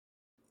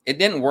it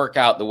didn't work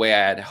out the way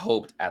I had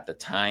hoped at the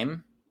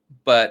time.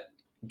 But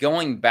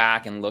going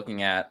back and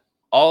looking at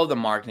all of the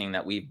marketing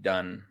that we've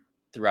done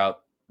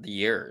throughout the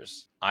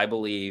years, I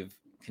believe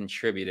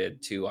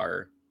contributed to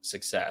our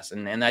success.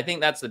 And I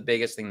think that's the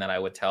biggest thing that I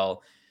would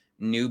tell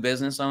new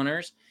business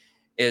owners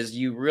is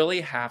you really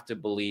have to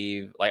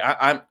believe, like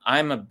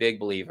I'm a big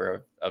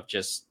believer of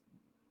just,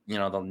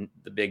 the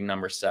big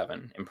number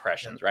 7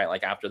 impressions, right?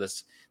 Like after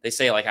this, they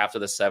say like after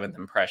the 7th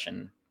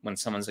impression, when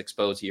someone's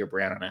exposed to your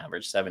brand on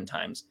average 7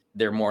 times,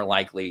 they're more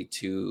likely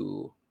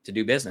to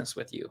do business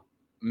with you.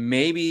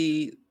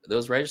 Maybe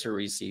those register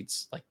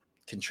receipts like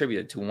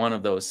contributed to one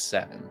of those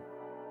 7.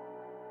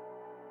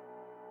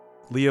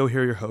 Leo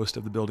here, your host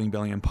of the Building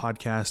Bellingham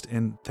podcast,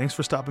 and thanks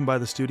for stopping by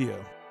the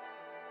studio.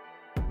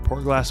 Pour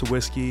a glass of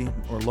whiskey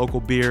or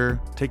local beer,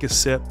 take a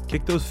sip,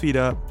 kick those feet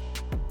up.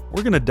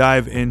 We're going to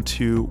dive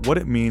into what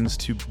it means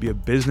to be a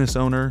business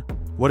owner,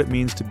 what it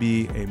means to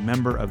be a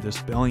member of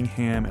this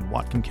Bellingham and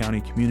Whatcom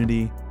County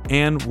community,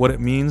 and what it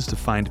means to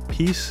find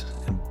peace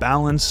and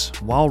balance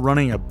while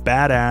running a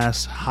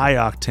badass,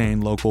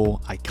 high-octane,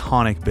 local,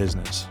 iconic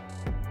business.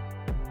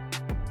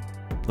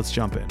 Let's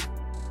jump in.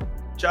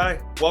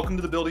 Jai, welcome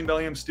to the Building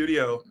Bellingham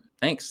studio.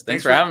 Thanks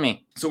for having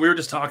me. So we were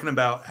just talking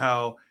about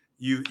how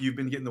you've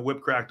been getting the whip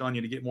cracked on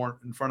you to get more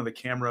in front of the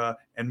camera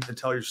and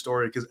tell your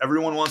story, because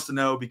everyone wants to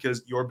know,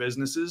 because your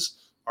businesses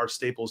are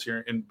staples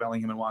here in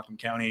Bellingham and Whatcom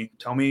County.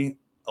 Tell me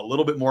a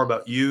little bit more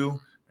about you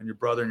and your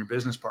brother and your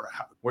business part.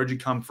 Where'd you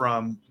come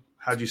from?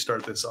 How'd you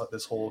start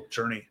this whole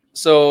journey?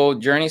 So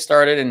journey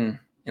started in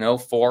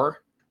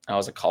 2004. I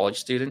was a college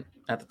student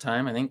at the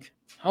time, I think.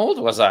 How old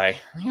was I? I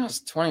think I was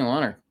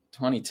 21 or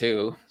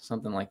 22,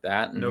 something like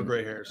that. And no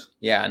gray hairs.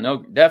 Yeah,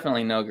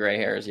 definitely no gray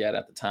hairs yet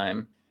at the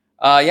time.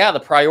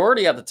 The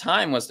priority at the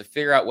time was to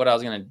figure out what I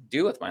was going to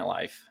do with my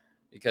life,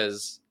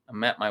 because I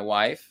met my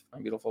wife, my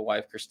beautiful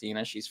wife,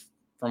 Christina. She's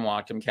from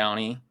Whatcom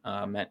County,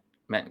 met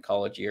in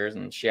college years,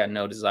 and she had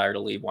no desire to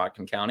leave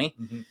Whatcom County.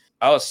 Mm-hmm.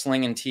 I was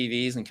slinging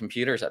TVs and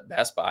computers at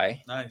Best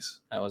Buy. Nice.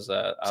 Was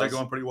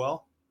going pretty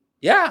well?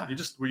 Yeah.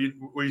 Were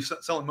you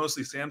selling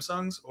mostly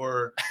Samsungs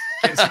or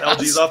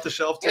LGs off the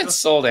shelf too? I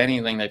sold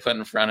anything they put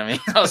in front of me.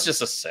 I was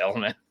just a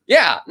salesman.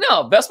 Yeah.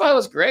 No, Best Buy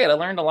was great. I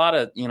learned a lot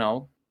of,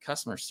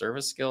 customer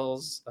service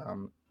skills,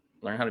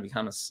 learn how to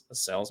become a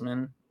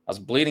salesman. I was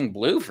bleeding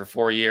blue for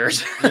 4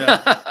 years.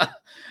 Yeah.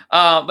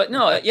 But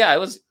no, yeah, it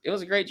was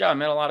a great job. I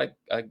met a lot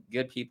of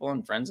good people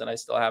and friends that I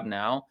still have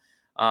now.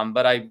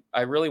 But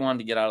I really wanted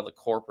to get out of the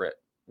corporate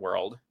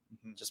world.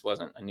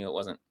 Mm-hmm. I knew it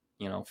wasn't,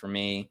 for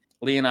me.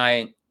 Lee and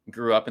I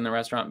grew up in the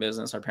restaurant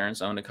business. Our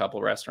parents owned a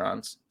couple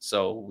restaurants,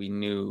 so we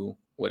knew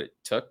what it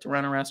took to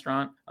run a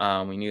restaurant.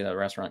 We knew that a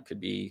restaurant could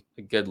be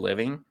a good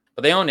living.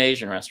 But they owned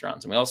Asian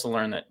restaurants, and we also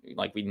learned that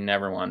we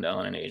never wanted to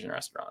own an Asian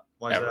restaurant.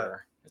 Why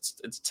ever. Is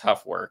that? It's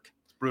tough work.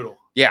 It's brutal.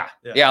 Yeah.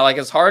 Like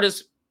as hard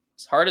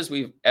as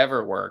we've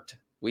ever worked,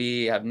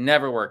 we have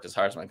never worked as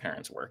hard as my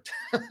parents worked.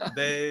 Tough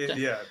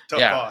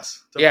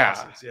boss.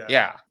 Bosses.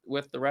 Yeah.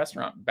 With the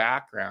restaurant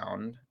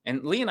background,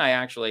 and Lee and I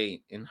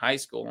actually in high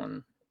school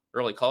and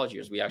early college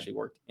years, we actually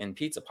worked in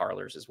pizza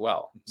parlors as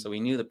well. So we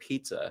knew the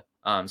pizza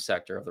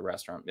sector of the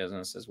restaurant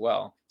business as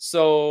well.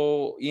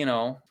 So,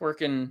 I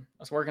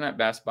was working at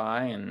Best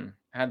Buy and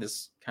had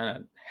this kind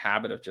of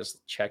habit of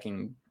just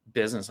checking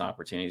business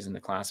opportunities in the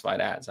classified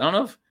ads. I don't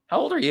know how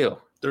old are you?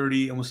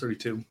 30, almost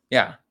 32.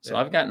 Yeah. So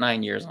I've got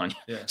 9 years on you.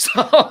 Yeah.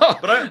 So,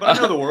 but I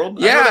know the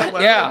world. I know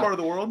that part of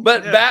the world.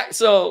 But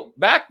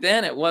back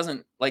then it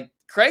wasn't like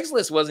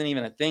Craigslist wasn't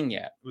even a thing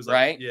yet,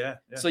 right? Yeah.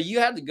 So you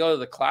had to go to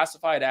the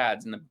classified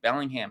ads in the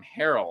Bellingham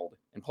Herald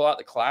and pull out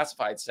the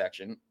classified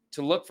section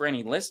to look for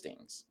any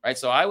listings, right?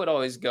 So I would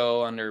always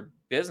go under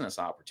business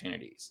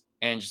opportunities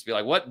and just be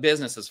like, what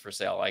business is for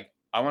sale? Like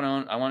I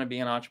want to be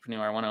an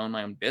entrepreneur. I want to own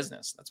my own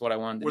business. That's what I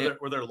wanted to do.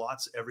 Were there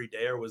lots every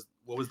day, or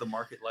what was the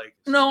market like?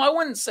 No, I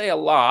wouldn't say a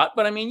lot,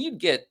 but I mean, you'd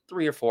get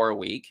 3 or 4 a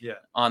week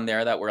on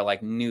there that were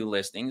like new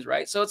listings,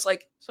 right? So it's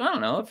like, I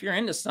don't know, if you're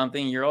into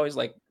something, you're always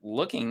like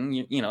looking,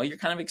 you're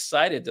kind of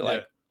excited to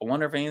like, I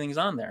wonder if anything's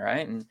on there,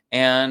 right?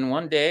 And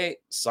one day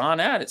saw an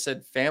ad. It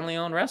said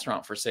family-owned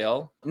restaurant for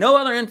sale. No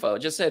other info.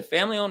 It just said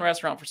family-owned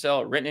restaurant for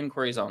sale. Written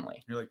inquiries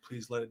only. You're like,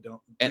 please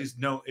please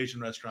no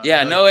Asian restaurant.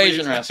 Yeah, no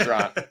Asian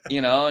restaurant.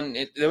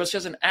 And there was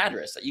just an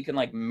address that you can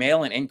like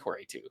mail an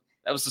inquiry to.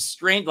 That was a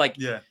strange,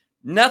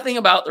 nothing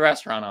about the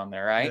restaurant on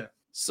there, right? Yeah.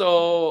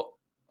 So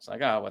it's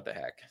like, what the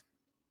heck?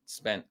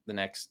 Spent the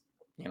next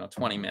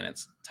 20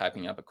 minutes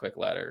typing up a quick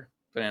letter,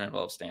 put in an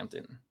envelope, stamped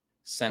it, and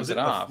sent it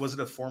off. Was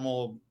it a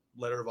formal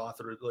letter of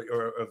author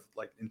or of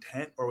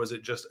intent, or was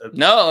it just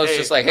no? It's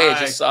just like, hey,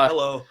 just saw.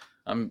 Hello,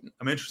 I'm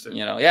interested.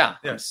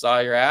 I saw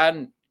your ad,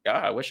 and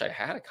God, I wish I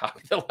had a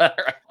copy of the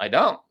letter. I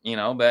don't,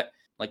 but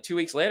like 2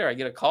 weeks later, I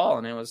get a call,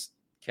 and it was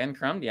Ken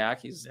Krumdiak.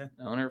 He's the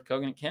owner of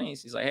Coconut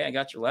Kenny's. He's like, hey, I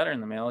got your letter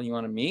in the mail. You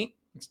want to meet?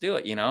 Let's do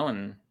it.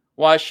 And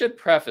I should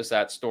preface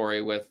that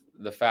story with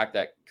the fact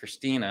that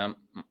Christina,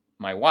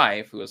 my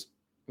wife, we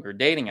were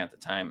dating at the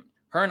time,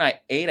 her and I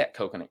ate at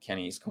Coconut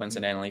Kenny's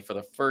coincidentally for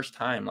the first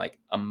time, like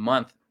a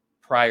month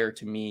prior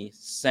to me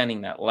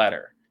sending that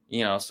letter.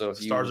 You know, so if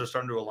stars are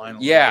starting to align.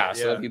 Yeah.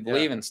 So if you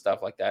believe in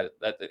stuff like that,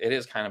 it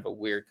is kind of a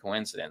weird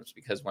coincidence,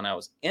 because when I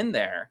was in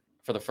there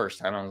for the first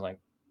time, I was like,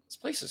 this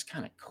place is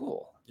kind of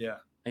cool. Yeah.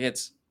 Like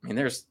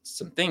there's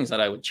some things that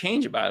I would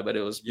change about it, but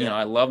it was, you know,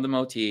 I love the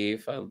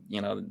motif,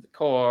 you know, the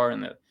decor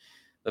and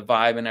the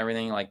vibe and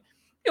everything. Like,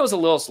 it was a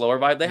little slower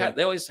vibe.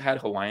 They always had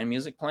Hawaiian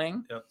music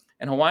playing. Yep.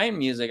 And Hawaiian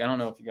music, I don't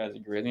know if you guys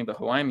agree with me, but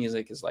Hawaiian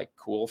music is like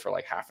cool for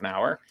like half an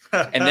hour,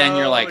 and then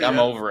you're like, I'm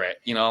over it,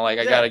 you know, like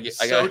I gotta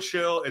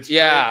chill. It's great,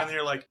 and then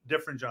you're like,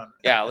 different genre.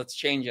 Yeah, let's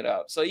change it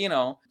up. So, you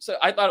know, so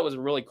I thought it was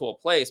a really cool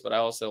place, but I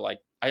also I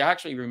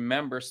actually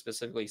remember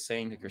specifically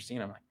saying to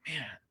Christina, I'm like,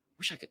 man, I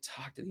wish I could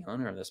talk to the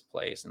owner of this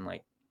place, and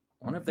like,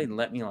 I wonder if they'd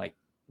let me like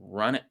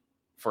run it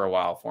for a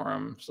while for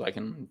them, so I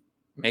can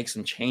make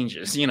some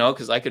changes, you know,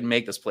 because I could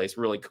make this place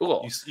really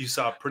cool. You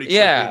saw pretty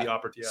quickly the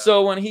opportunity.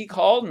 So when he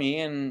called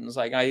me and was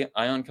like, I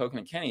own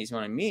Coconut Kenny's, you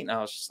want to meet? And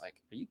I was just like,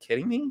 are you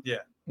kidding me? Yeah.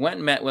 Went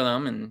and met with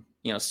him, and,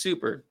 you know,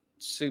 super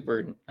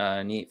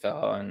neat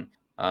fellow,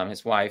 and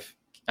his wife.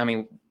 I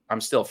mean,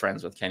 I'm still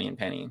friends with Kenny and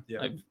Penny.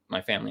 Yeah.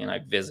 My family and I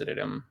visited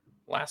him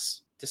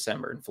last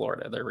December in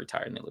Florida. They're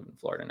retired and they live in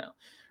Florida now.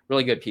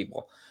 Really good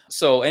people.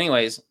 So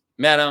anyways,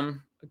 met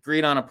him,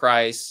 agreed on a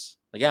price.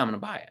 Like, yeah, I'm going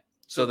to buy it.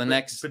 So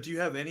but do you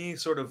have any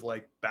sort of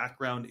like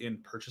background in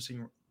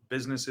purchasing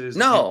businesses?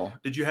 No.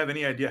 Did you have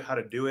any idea how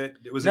to do it?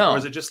 Or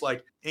was it just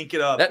like ink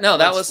it up?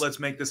 Let's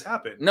make this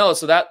happen. No.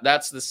 So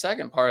that's the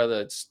second part of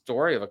the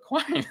story of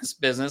acquiring this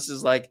business,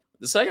 is like,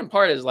 the second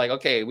part is like,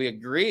 okay, we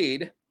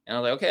agreed, and I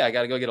was like, okay, I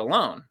got to go get a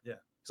loan. Yeah.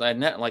 So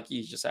like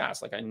you just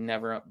asked, like, I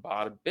never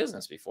bought a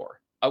business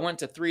before. I went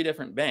to 3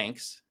 different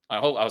banks. I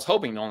was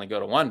hoping to only go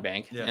to one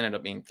bank. Yeah. Ended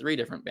up being 3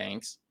 different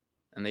banks.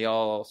 And they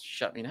all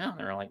shut me down.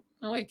 They were like,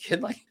 no way,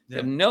 kid. Like, you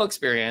have no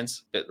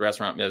experience.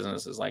 Restaurant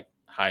business is like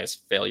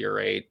highest failure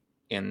rate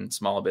in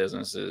small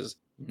businesses.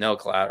 No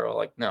collateral.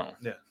 Like, no.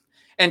 Yeah.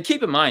 And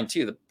keep in mind,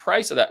 too, the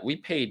price of that, we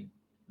paid,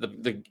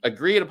 the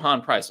agreed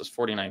upon price was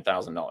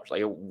 $49,000.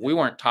 Like, we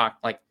weren't talking,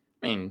 like,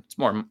 I mean, it's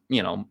more,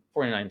 you know,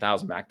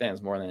 $49,000 back then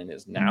is more than it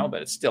is now,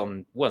 but it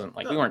still wasn't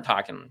like, we weren't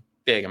talking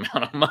big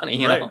amount of money,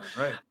 you know?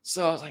 Right.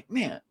 So I was like,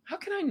 man, how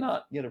can I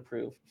not get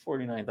approved for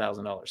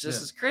 $49,000?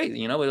 This is crazy.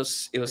 You know, it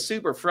was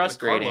super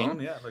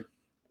frustrating.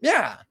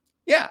 Yeah.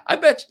 I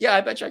bet you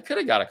I could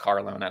have got a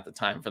car loan at the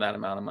time for that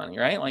amount of money.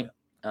 Right. Like,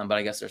 but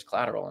I guess there's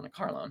collateral in a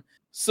car loan.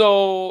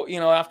 So, you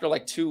know, after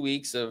like 2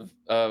 weeks of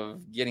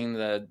getting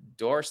the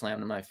door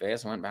slammed in my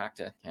face, I went back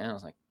to Ken. I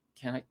was like,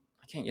 I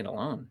can't get a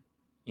loan,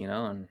 you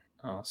know? And,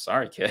 oh,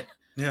 sorry, kid.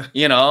 Yeah.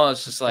 You know,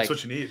 it's just like,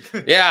 that's what you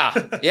need.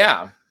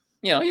 Yeah.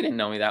 You know, he didn't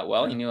know me that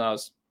well. He knew I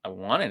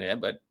wanted it,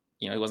 but,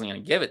 you know, he wasn't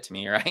going to give it to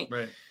me. Right.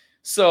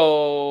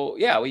 So,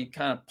 yeah, we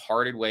kind of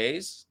parted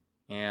ways,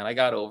 and I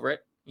got over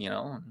it, you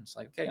know, and it's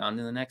like, okay, on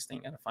to the next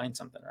thing. Got to find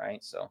something.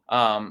 Right. So,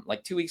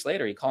 like 2 weeks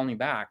later, he called me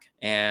back,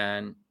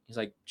 and he's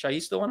like, Chai, you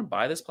still want to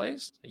buy this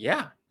place?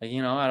 Yeah. Like,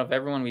 you know, out of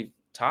everyone we've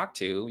talked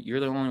to, you're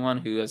the only one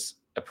who has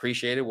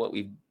appreciated what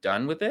we've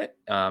done with it,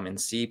 and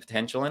see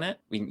potential in it.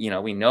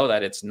 We know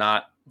that it's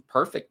not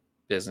perfect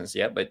business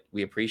yet, but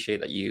we appreciate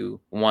that you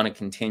want to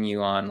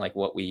continue on like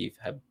what we've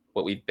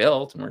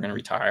built, and we're going to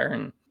retire.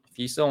 And if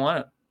you still want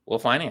it, we'll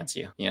finance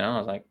you. You know, I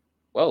was like,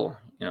 whoa,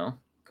 you know,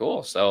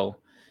 cool. So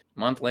a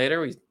month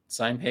later, we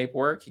signed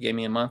paperwork. He gave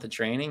me a month of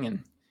training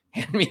and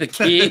handed me the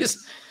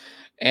keys.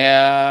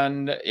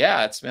 And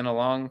yeah, it's been a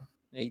long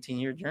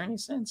 18-year journey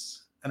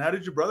since. And how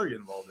did your brother get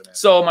involved in it?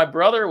 So my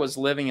brother was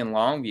living in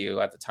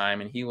Longview at the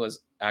time, and he was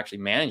actually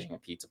managing a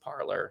pizza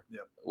parlor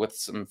with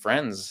some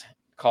friends.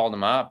 Called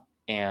him up,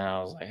 and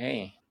I was like,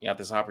 hey, you got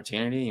this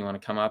opportunity. You want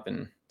to come up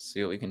and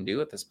see what we can do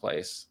with this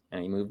place? And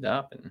he moved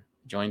up and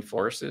joined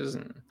forces,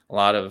 and a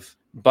lot of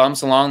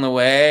bumps along the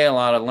way, a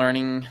lot of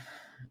learning,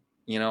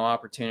 you know,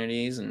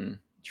 opportunities and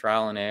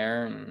trial and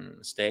error and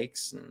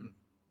mistakes, and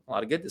a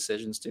lot of good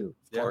decisions too,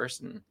 of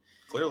course. And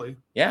clearly,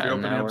 you're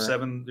opening up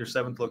your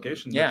 7th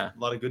location. A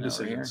lot of good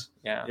decisions.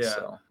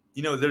 So,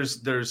 you know,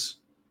 there's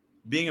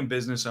being a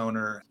business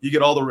owner, you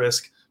get all the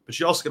risk, but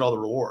you also get all the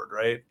reward,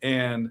 right?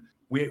 And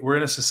we're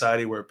in a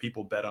society where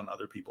people bet on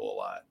other people a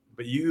lot,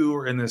 but you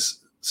were in this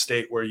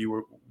state where you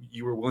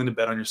were willing to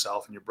bet on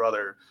yourself and your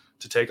brother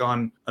to take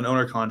on an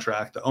owner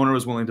contract. The owner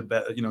was willing to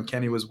bet, you know,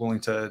 Kenny was willing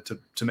to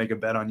make a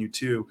bet on you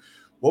too.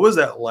 What was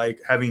that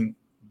like, having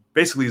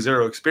basically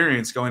zero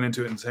experience, going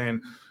into it and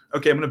saying,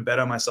 okay, I'm going to bet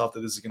on myself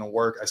that this is going to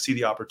work. I see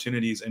the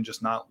opportunities, and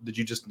did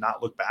you just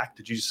not look back?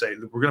 Did you just say,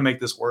 we're going to make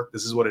this work?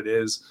 This is what it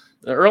is.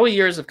 The early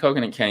years of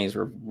Coconut Kenny's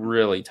were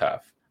really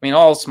tough. I mean,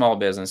 all small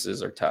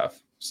businesses are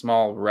tough.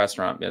 Small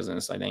restaurant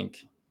business, I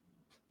think,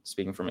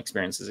 speaking from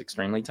experience, is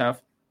extremely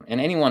tough.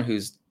 And anyone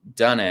who's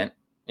done it,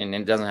 and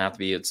it doesn't have to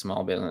be a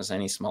small business,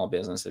 any small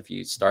business, if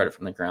you start it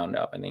from the ground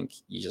up, I think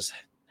you just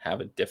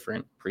have a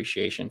different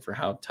appreciation for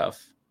how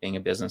tough being a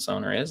business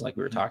owner is, like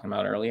we were talking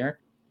about earlier.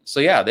 So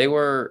yeah, they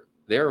were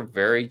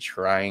very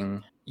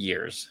trying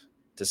years,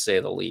 to say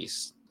the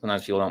least.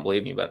 Sometimes people don't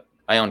believe me, but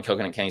I owned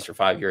Coconut Kenny's for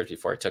 5 years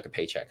before I took a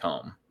paycheck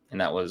home. And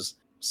that was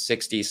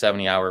 60,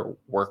 70-hour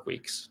work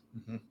weeks.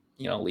 Mm-hmm.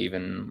 You know,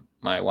 leaving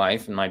my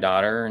wife and my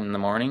daughter in the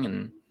morning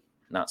and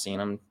not seeing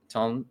them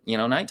till,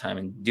 nighttime,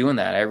 and doing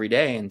that every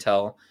day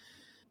until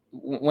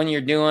when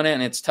you're doing it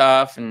and it's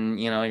tough and,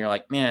 you're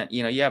like, man,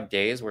 you have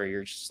days where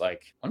you're just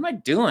like, what am I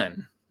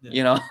doing?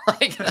 Yeah.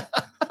 Like,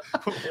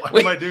 why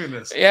am I doing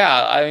this?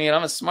 Yeah. I mean,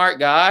 I'm a smart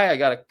guy. I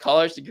got a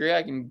college degree.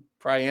 I can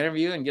probably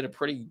interview and get a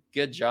pretty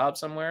good job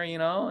somewhere,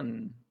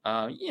 and,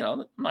 I'm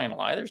not gonna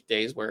lie. There's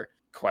days where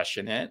I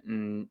question it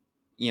and,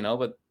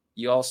 but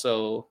you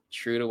also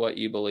true to what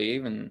you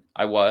believe. And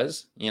I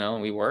was,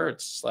 we were,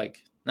 it's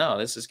like, no,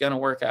 this is going to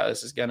work out.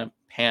 This is going to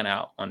pan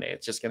out one day.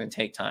 It's just going to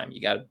take time. You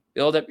got to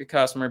build up your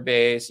customer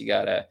base. You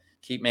got to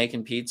keep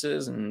making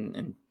pizzas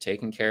and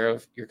taking care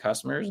of your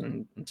customers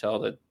and until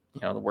the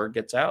word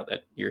gets out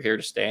that you're here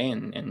to stay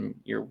and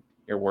you're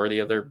worthy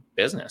of their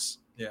business.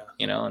 Yeah.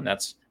 And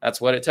that's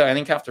what it took. I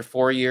think after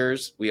 4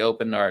 years, we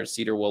opened our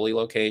Cedar Woolley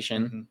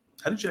location. Mm-hmm.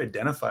 How did you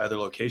identify other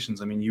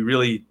locations? I mean, you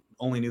really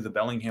only knew the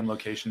Bellingham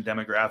location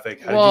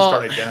demographic. How did you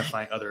start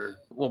identifying other?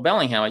 Well,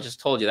 Bellingham, I just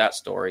told you that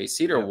story.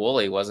 Cedar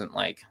Woolley wasn't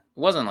like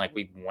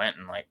we went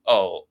and like,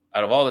 oh,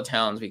 out of all the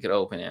towns we could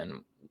open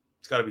in,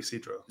 it's got to be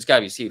Cedro. It's got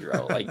to be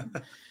Cedro. Like,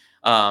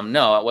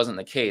 no, it wasn't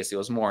the case. It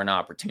was more an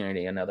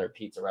opportunity. Another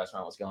pizza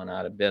restaurant was going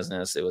out of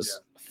business. It was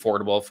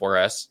affordable for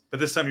us. But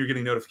this time you're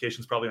getting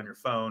notifications probably on your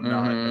phone,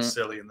 not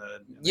necessarily in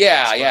the.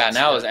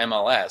 Now it was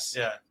MLS.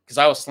 Yeah. Because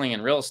I was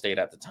slinging real estate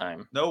at the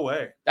time. No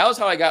way. That was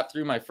how I got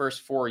through my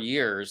first 4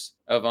 years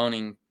of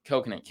owning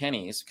Coconut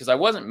Kenny's, because I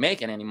wasn't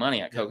making any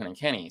money at Coconut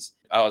Kenny's.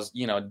 I was,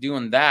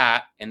 doing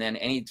that. And then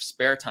any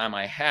spare time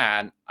I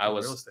had, I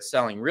was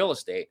selling real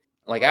estate.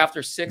 Like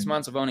after 6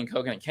 months of owning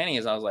Coconut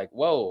Kenny's, I was like,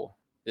 whoa,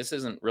 this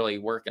isn't really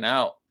working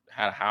out.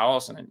 Had a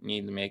house and I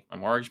needed to make my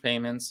mortgage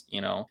payments,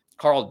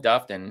 Carl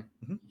Dufton,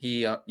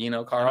 he,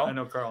 Carl? I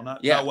know Carl,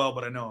 not well,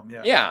 but I know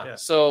him. Yeah.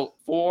 So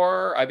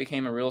before I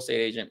became a real estate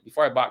agent,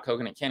 before I bought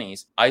Coconut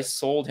Kenny's, I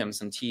sold him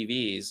some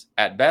TVs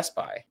at Best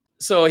Buy.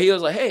 So he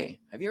was like, hey,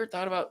 have you ever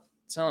thought about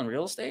selling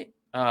real estate?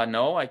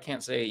 No, I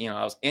can't say,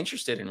 I was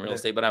interested in real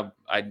estate, but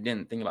I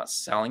didn't think about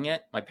selling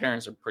it. My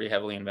parents are pretty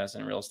heavily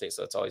invested in real estate,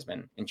 so it's always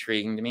been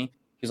intriguing to me.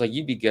 He was like,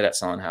 you'd be good at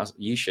selling houses.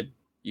 You should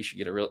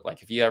get a real,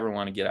 like, if you ever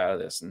want to get out of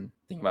this and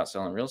think about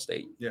selling real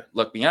estate,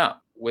 look me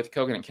up. With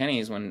Coconut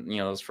Kenny's, when,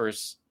 those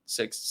first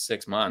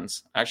six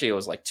months, actually it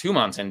was like 2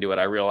 months into it,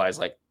 I realized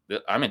like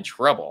I'm in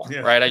trouble,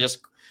 right? I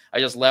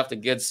just left a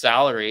good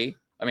salary.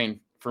 I mean,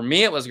 for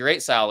me, it was a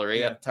great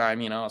salary at the time.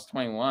 I was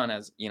 21,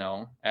 as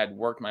I had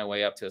worked my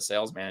way up to a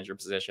sales manager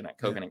position at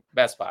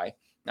Best Buy,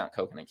 not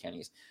Coconut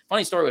Kenny's.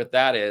 Funny story with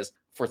that is,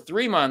 for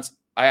 3 months,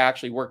 I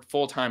actually worked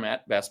full time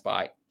at Best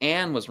Buy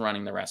and was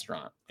running the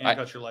restaurant. And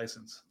got your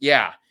license.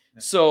 Yeah.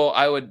 So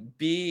I would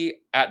be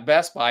at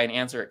Best Buy and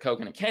answer at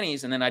Coconut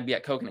Kenny's, and then I'd be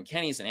at Coconut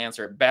Kenny's and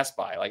answer at Best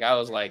Buy. Like I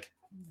was like,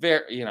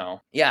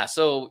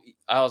 So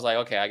I was like,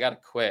 okay, I got to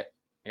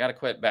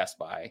quit Best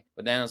Buy.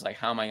 But then it's like,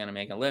 how am I going to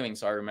make a living?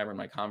 So I remember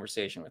my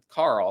conversation with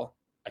Carl.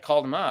 I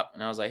called him up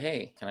and I was like,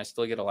 hey, can I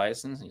still get a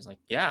license? And he's like,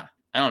 yeah.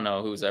 I don't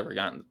know who's ever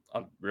gotten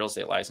a real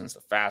estate license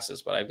the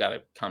fastest, but I've got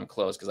to come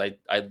close, because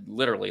I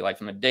literally, like,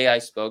 from the day I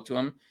spoke to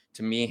him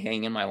to me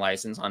hanging my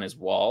license on his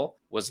wall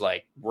was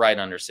like right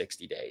under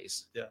 60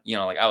 days.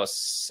 Yeah. Like I was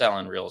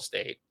selling real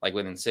estate like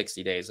within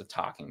 60 days of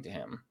talking to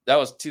him. That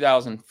was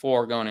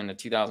 2004 going into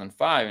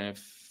 2005. And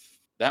if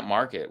that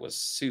market was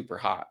super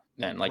hot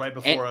then, like right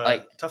before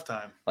a tough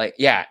time. Like,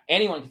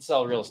 anyone could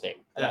sell real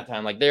estate at that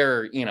time. Like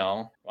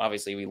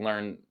obviously we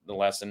learned the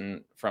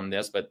lesson from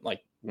this, but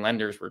like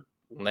lenders were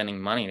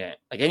lending money to,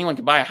 like, anyone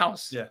could buy a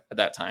house at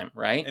that time,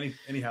 right?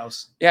 Any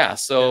house. Yeah.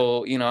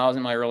 So, I was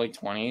in my early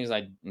 20s.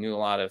 I knew a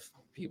lot of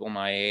people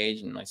my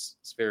age, and my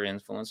sphere of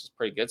influence was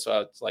pretty good.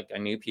 So it's like I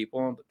knew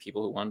people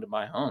who wanted to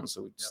buy homes.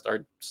 So we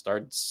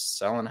started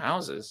selling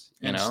houses,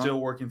 and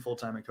still working full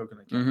time at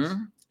Coconut Kenny's.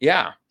 Mm-hmm.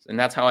 Yeah. And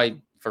that's how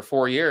for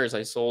 4 years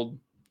I sold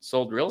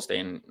real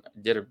estate and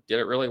did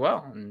it really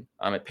well.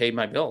 And it paid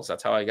my bills.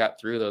 That's how I got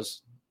through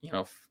those,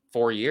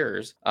 4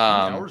 years.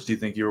 How many hours do you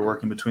think you were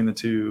working between the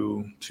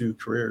two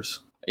careers?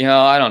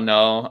 I don't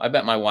know. I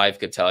bet my wife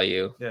could tell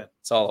you. Yeah.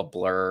 It's all a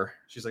blur.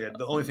 She's like,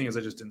 the only thing is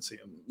I just didn't see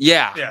him.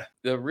 Yeah. Yeah.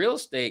 The real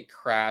estate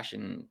crash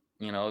in,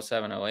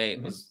 07,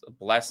 08 was a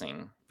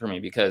blessing for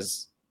me,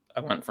 because I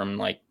went from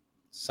like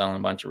selling a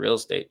bunch of real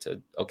estate to,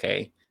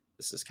 okay,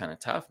 this is kind of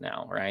tough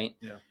now, right?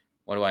 Yeah.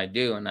 What do I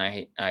do? And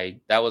I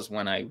that was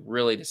when I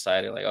really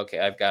decided, like, okay,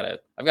 I've got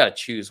to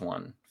choose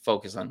one.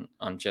 Focus on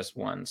just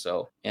one.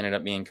 So ended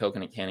up being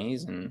Coconut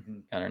Kenny's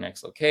and got our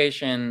next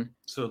location.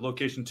 So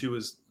location 2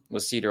 was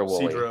Cedar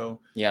Woolley. Cedro.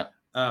 Yeah.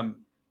 And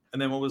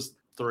then what was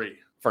 3?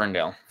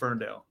 Ferndale.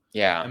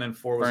 Yeah. And then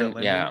 4 was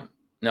Atlanta. Yeah.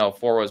 No,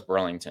 4 was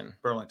Burlington.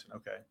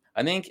 Okay.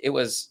 I think it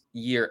was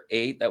year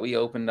 8 that we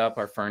opened up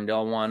our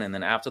Ferndale one. And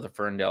then after the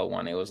Ferndale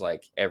one, it was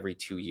like every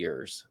 2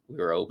 years we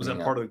were opening. Was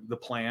that part of the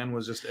plan?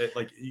 Was just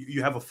like,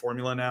 you have a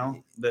formula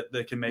now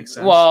that can make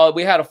sense? Well,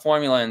 we had a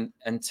formula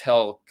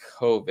until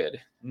COVID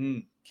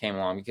came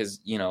along, because,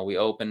 we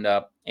opened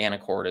up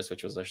Anacortes,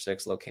 which was our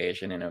 6th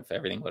location. And if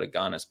everything would have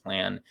gone as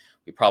planned,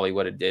 we probably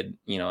would have did,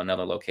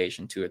 another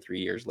location 2 or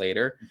 3 years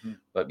later.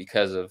 But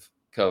because of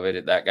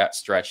COVID, that got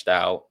stretched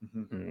out.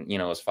 Mm-hmm. And,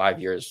 it was 5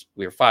 years.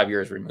 We were 5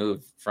 years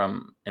removed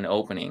from an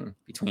opening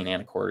between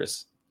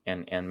Anacortes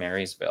and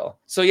Marysville.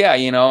 So yeah,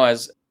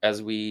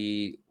 as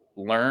we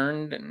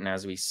learned and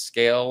as we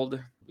scaled,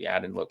 we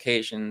added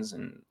locations,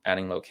 and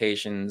adding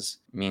locations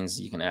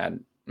means you can add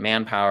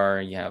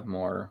manpower. You have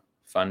more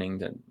funding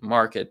to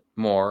market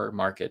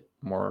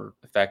more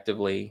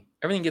effectively.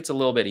 Everything gets a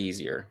little bit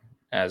easier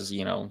as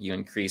you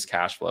increase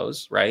cash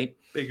flows, right?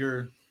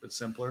 Bigger but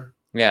simpler.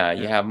 Yeah,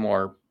 you have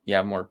more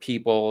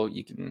people.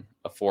 You can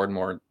afford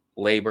more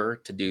labor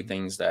to do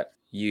things that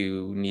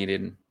you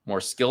needed more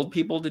skilled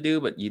people to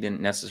do, but you didn't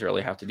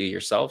necessarily have to do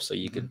yourself. So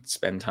you could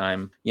spend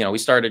time. We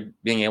started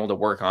being able to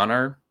work on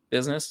our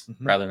business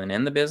rather than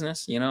in the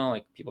business.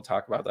 Like people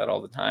talk about that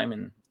all the time,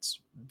 and it's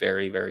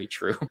very, very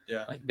true.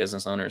 Yeah. Like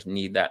business owners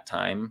need that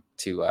time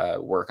to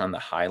work on the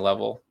high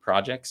level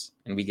projects,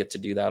 and we get to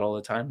do that all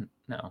the time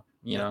now.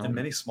 And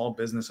many small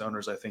business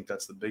owners, I think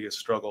that's the biggest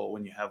struggle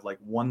when you have like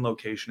one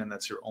location and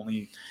that's your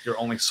only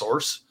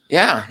source.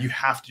 Yeah.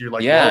 You're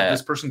like, well,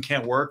 this person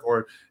can't work,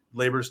 or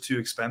labor's too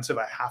expensive.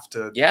 I have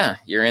to. Yeah.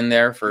 You're in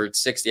there for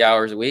 60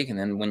 hours a week. And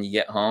then when you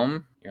get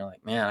home, you're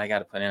like, man, I got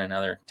to put in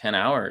another 10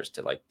 hours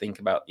to like think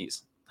about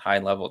these high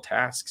level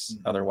tasks.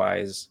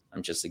 Otherwise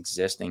I'm just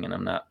existing and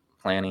I'm not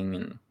planning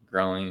and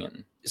growing.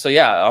 And so,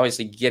 yeah,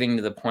 obviously getting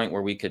to the point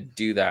where we could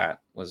do that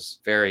was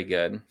very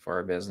good for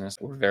our business.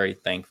 We're very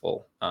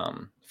thankful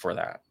for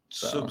that.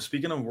 So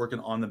speaking of working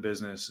on the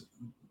business,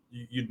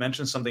 you'd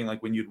mentioned something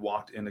like when you'd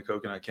walked into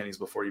Coconut Kenny's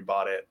before you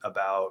bought it,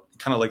 about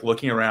kind of like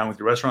looking around with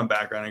your restaurant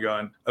background and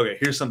going, okay,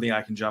 here's something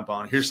I can jump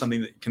on. Here's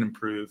something that can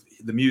improve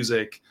the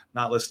music,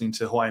 not listening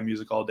to Hawaiian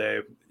music all day.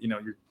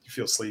 You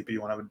feel sleepy.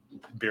 You want to have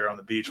a beer on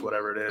the beach,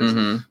 whatever it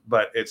is.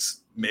 But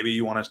it's maybe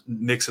you want to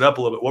mix it up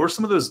a little bit. What were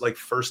some of those like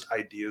first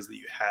ideas that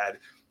you had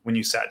when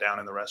you sat down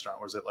in the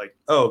restaurant? Was it like,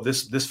 oh,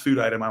 this food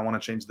item, I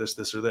want to change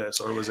this or this?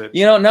 Or was it?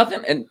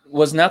 Nothing. It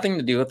was nothing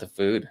to do with the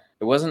food.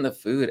 It wasn't the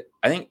food.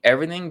 I think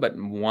everything but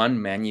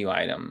one menu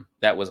item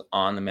that was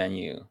on the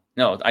menu.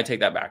 No, I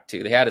take that back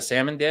too. They had a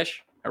salmon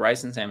dish, a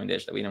rice and salmon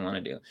dish that we didn't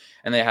want to do.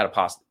 And they had a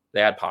pasta.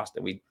 They had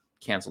pasta. We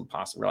canceled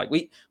pasta. We're like,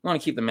 we want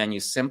to keep the menu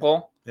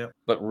simple,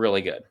 but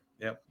really good.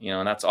 Yep.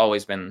 And that's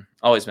always been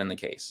the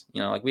case.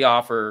 Like we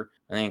offer,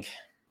 I think,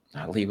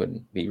 Lee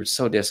would be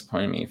so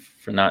disappointed in me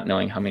for not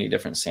knowing how many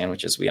different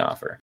sandwiches we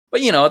offer.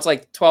 But, it's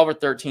like 12 or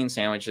 13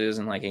 sandwiches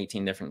and like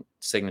 18 different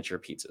signature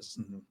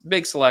pizzas.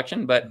 Big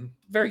selection, but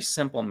very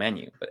simple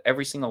menu. But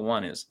every single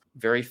one is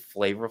very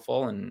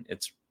flavorful, and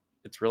it's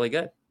really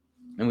good.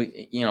 And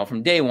we,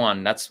 from day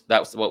one, that's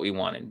what we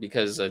wanted,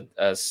 because a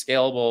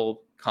scalable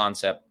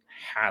concept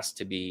has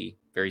to be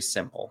very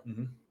simple.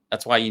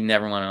 That's why you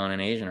never want to own an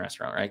Asian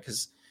restaurant, right?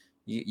 Because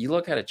you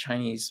look at a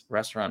Chinese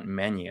restaurant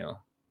menu, and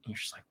you're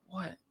just like,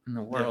 what in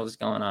the world is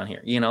going on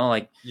here?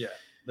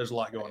 There's a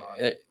lot going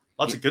on.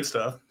 Lots of good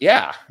stuff.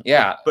 Yeah.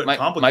 But my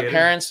complicated.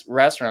 parents'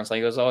 restaurants,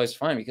 like, it was always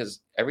fun because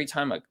every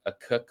time a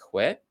cook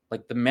quit,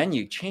 like the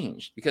menu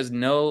changed, because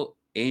no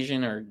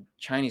Asian or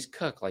Chinese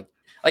cook, like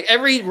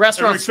every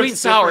restaurant sweet and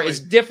sour is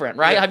different,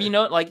 right? Have you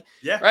right?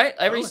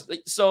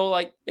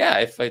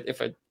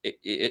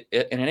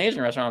 In an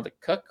Asian restaurant, the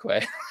cook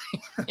quit.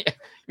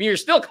 You're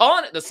still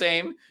calling it the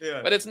same,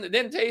 but it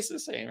didn't taste the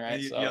same,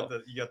 right? You got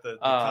the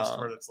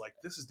customer that's like,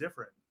 this is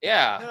different.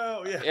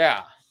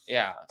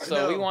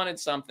 So we wanted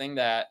something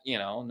that,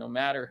 no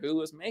matter who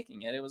was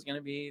making it, it was gonna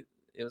be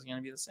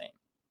the same.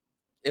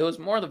 It was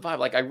more the vibe.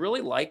 Like, I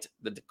really liked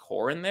the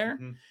decor in there.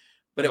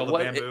 But it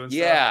was, Is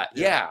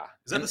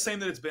that the same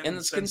that it's been? And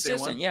it's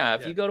consistent. Yeah.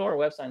 If you go to our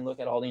website and look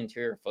at all the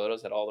interior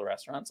photos at all the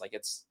restaurants, like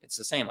it's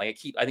the same. Like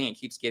I think it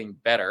keeps getting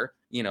better.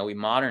 We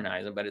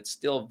modernize it, but it's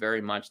still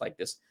very much like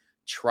this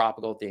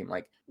tropical theme.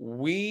 Like,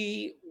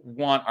 we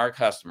want our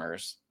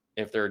customers,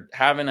 if they're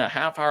having a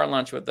half-hour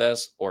lunch with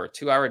us or a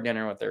 2-hour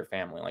dinner with their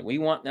family, like, we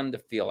want them to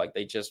feel like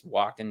they just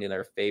walked into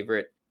their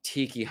favorite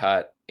tiki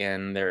hut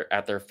and they're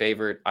at their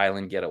favorite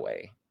island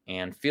getaway,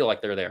 and feel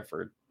like they're there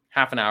for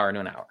half an hour to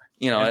an hour.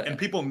 And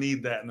people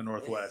need that in the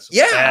Northwest.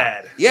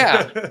 Bad.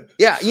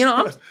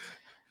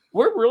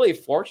 We're really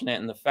fortunate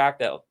in the fact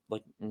that,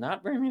 like,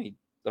 not very many,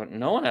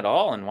 no one at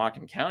all in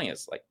Whatcom County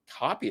has like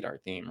copied our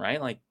theme,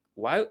 right? Like,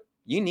 why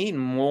you need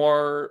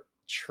more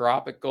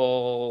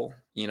tropical,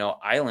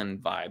 island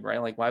vibe,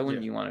 right? Like, why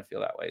wouldn't you want to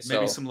feel that way?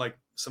 Maybe some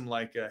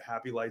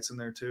happy lights in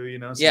there too,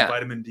 some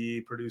vitamin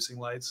D producing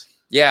lights.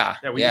 We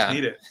just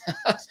need it.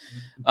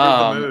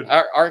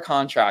 Our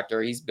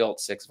contractor, he's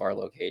built 6 of our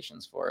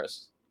locations for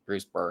us.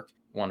 Bruce Burke,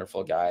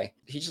 wonderful guy.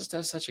 He just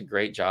does such a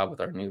great job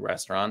with our new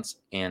restaurants.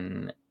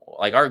 And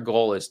like, our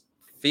goal is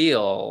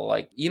feel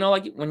like,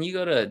 like when you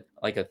go to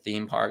like a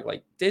theme park,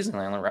 like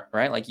Disneyland,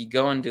 right? Like, you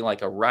go and do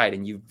like a ride,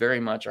 and you very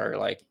much are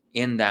like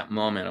in that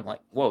moment of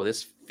like, whoa,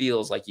 this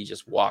feels like you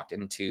just walked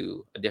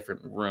into a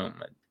different room.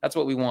 That's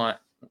what we want,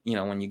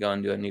 when you go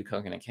and do a new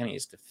Coconut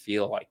Kenny's, to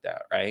feel like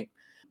that, right?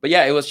 But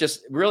yeah, it was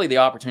just really the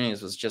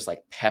opportunities was just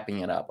like pepping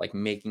it up, like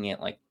making it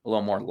like a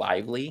little more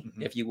lively,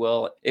 if you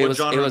will. What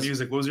genre of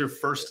music? What was your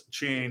first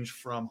change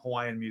from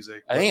Hawaiian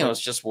music? I think it was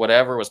just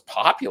whatever was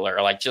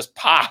popular, like just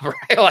pop,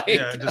 right?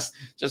 Like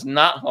just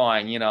not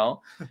Hawaiian,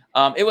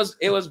 It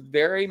was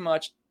very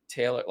much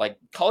tailored. Like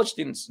college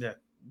students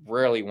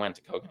rarely went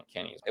to Coconut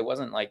Kenny's. It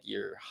wasn't like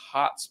your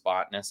hot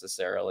spot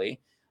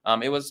necessarily.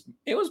 It was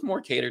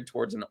more catered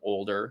towards an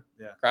older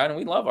crowd, and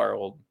we love our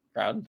old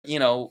crowd.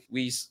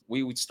 We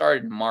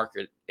started to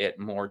market it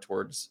more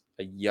towards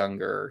a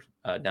younger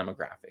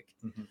demographic,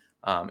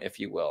 if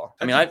you will.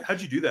 How'd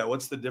you do that?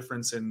 What's the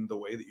difference in the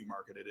way that you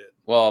marketed it?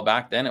 Well,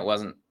 back then it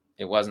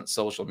wasn't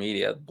social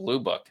media. Blue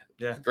Book,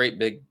 great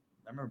big.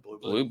 I remember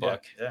Blue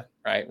Book,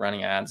 right?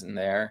 Running ads in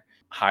there,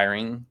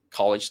 hiring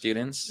college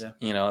students.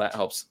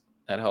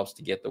 That helps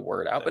to get the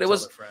word out. But it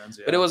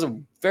was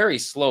a very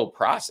slow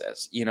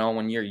process.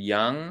 When you're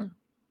young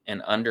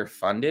and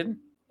underfunded,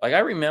 like I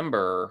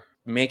remember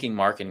making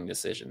marketing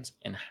decisions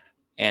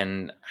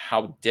and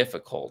how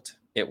difficult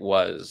it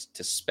was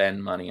to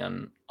spend money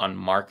on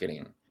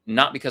marketing,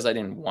 not because I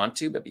didn't want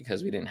to, but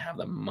because we didn't have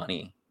the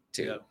money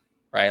to,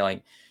 right?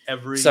 Like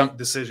every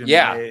decision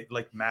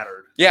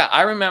mattered. Yeah.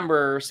 I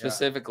remember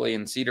specifically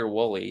in Cedar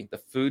Woolley, the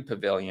food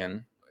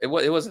pavilion, it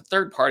was a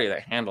third party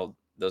that handled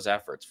those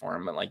efforts for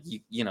them. But like,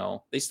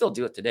 they still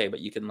do it today,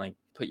 but you can like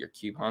put your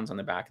coupons on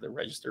the back of the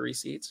register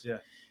receipts. Yeah.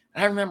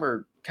 And I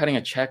remember cutting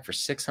a check for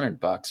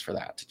 $600 for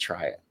that to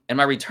try it. And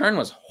my return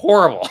was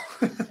horrible,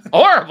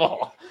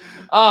 horrible.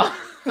 And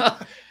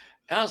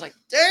I was like,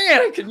 dang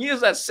it, I could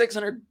use that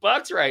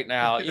 $600 right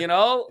now,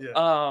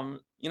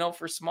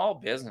 for small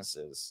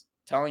businesses,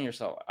 telling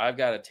yourself, I've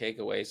got to take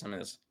away some of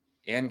this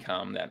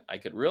income that I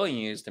could really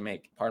use to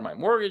make part of my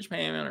mortgage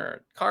payment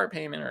or car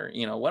payment or,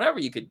 whatever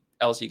you could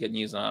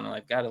use it on. And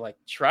I've got to like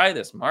try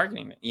this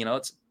marketing,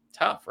 it's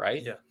tough,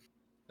 right? Yeah.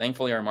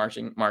 Thankfully our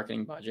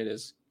marketing budget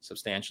is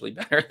substantially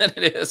better than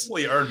it is.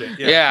 Well, you earned it.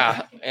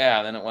 Yeah,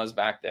 than it was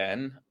back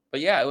then.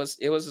 But yeah, it was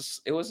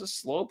a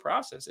slow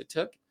process. It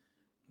took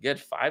a good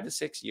 5 to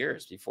 6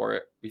 years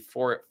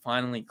before it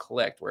finally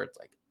clicked, where it's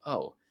like,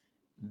 oh,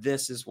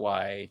 this is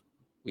why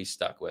we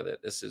stuck with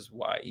it. This is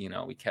why,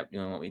 we kept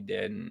doing what we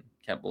did and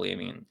kept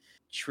believing and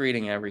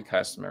treating every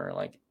customer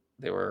like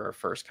they were our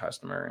first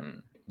customer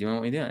and doing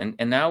what we do.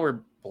 And now we're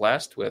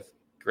blessed with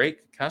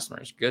great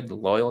customers, good,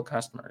 loyal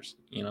customers.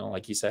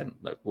 Like you said,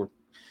 like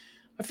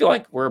I feel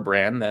like we're a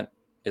brand that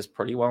is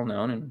pretty well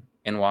known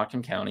in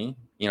Whatcom County.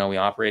 We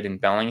operate in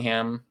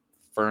Bellingham,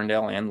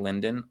 Ferndale, and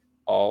Linden.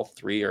 All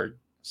three are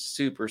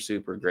super,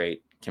 super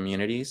great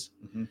communities.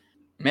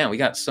 Man, we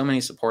got so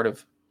many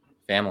supportive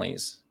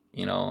families,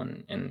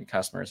 and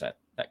customers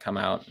that come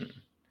out and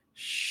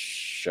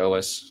show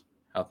us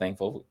how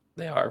thankful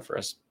they are for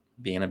us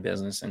being a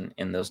business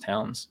in those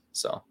towns.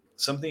 So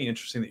something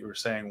interesting that you were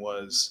saying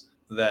was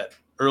that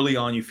early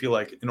on, you feel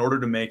like in order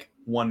to make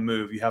one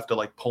move, you have to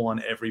like pull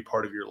on every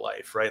part of your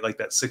life, right? Like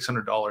that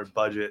 $600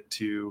 budget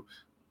to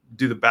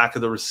do the back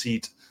of the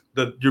receipt,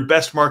 your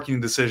best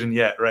marketing decision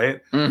yet,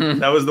 right?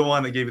 That was the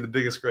one that gave you the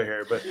biggest gray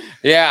hair. But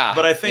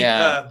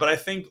I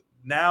think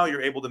now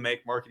you're able to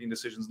make marketing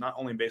decisions not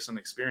only based on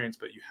experience,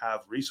 but you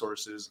have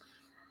resources.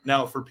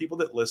 Now, for people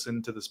that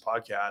listen to this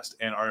podcast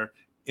and are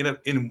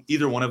in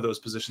either one of those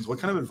positions, what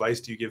kind of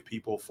advice do you give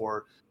people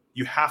for?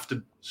 You have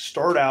to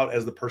start out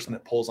as the person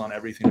that pulls on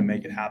everything to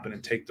make it happen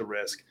and take the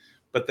risk.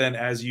 But then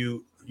as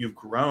you've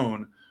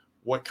grown,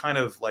 what kind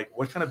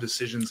of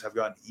decisions have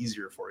gotten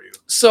easier for you?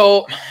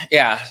 So,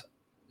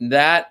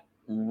 that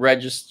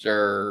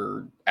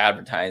register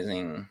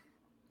advertising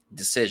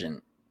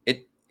decision,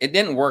 it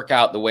didn't work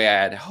out the way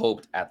I had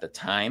hoped at the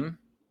time,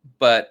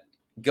 but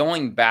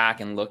going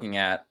back and looking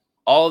at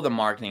all of the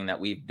marketing that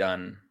we've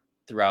done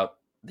throughout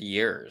the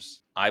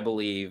years, I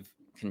believe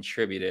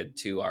contributed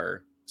to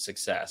our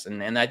success.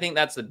 And I think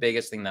that's the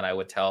biggest thing that I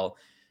would tell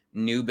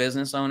new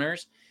business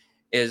owners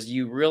is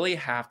you really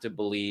have to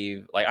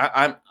believe, like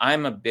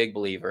I'm a big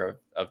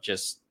believer of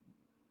just,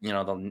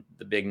 the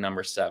big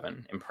number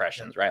 7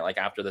 impressions, right? Like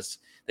after this,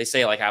 they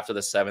say like after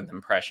the 7th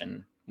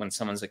impression, when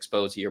someone's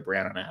exposed to your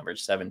brand on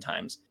average 7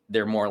 times,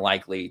 they're more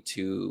likely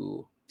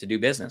to do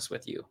business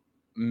with you.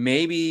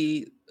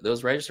 Maybe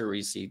those register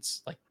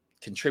receipts like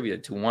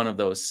contributed to one of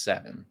those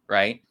 7,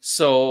 right?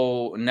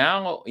 So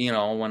now,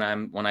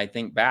 when I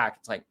think back,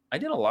 it's like I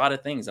did a lot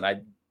of things that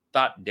I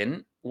thought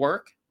didn't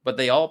work, but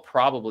they all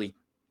probably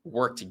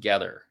worked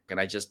together, and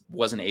I just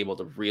wasn't able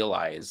to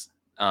realize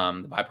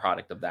the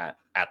byproduct of that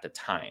at the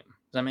time.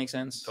 Does that make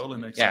sense? Totally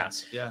makes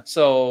sense. Yeah.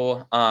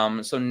 So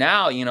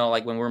now,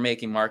 like when we're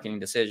making marketing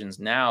decisions,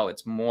 now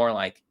it's more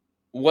like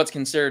what's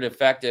considered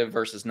effective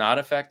versus not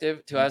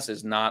effective to us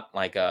is not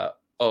like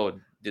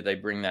did they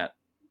bring that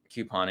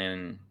coupon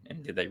in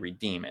and did they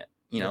redeem it?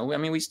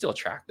 We still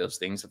track those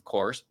things, of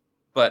course,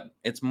 but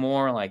it's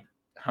more like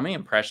how many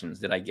impressions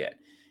did I get?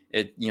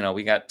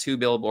 We got 2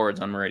 billboards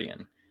on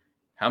Meridian.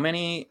 How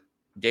many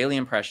daily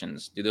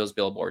impressions do those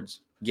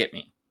billboards get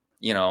me?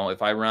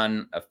 If I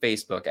run a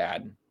Facebook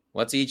ad,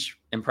 what's each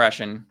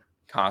impression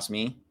cost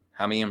me?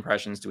 How many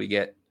impressions do we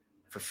get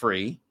for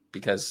free?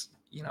 because,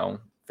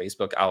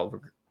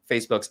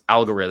 Facebook's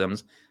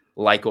algorithms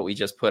like what we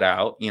just put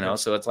out,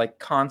 so it's like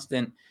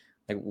constant,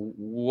 like,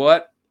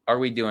 what are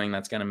we doing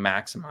that's going to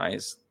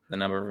maximize the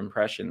number of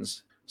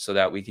impressions so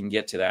that we can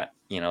get to that,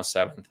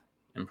 7th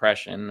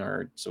impression,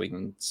 or so we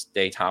can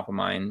stay top of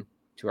mind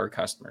to our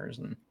customers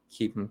and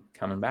keep them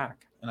coming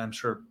back. And I'm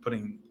sure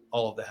putting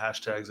all of the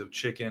hashtags of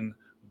chicken,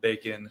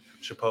 bacon,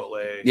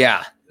 chipotle,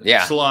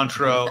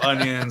 cilantro,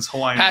 onions,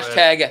 Hawaiian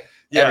hashtag bread.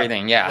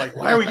 Everything. Yeah. Like,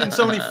 why are we getting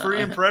so many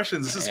free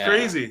impressions? This is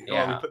crazy.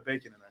 Yeah. Oh, we put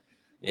bacon in there.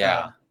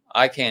 Yeah.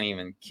 I can't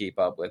even keep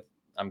up with,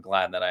 I'm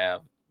glad that I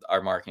have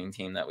our marketing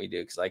team that we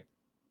do, because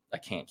I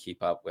can't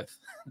keep up with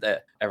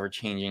the ever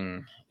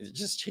changing. It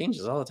just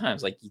changes all the time.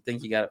 It's like you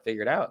think you got it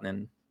figured out, and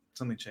then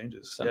something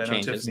changes.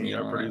 Changes, Tiffany,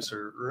 our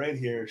producer right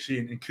here, she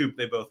and Coop,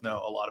 they both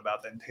know a lot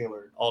about that, and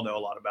Taylor all know a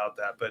lot about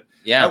that. But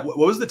what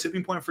was the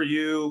tipping point for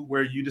you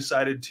where you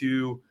decided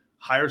to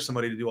hire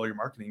somebody to do all your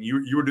marketing?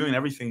 You were doing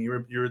everything.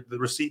 You're the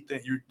receipt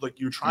that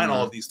you're trying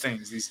all of these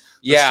things. The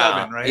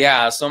 7, right?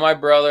 Yeah. So my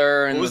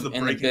brother in the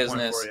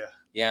business, point for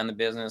you? In the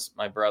business,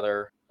 my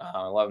brother,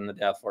 I love him to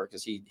death for it,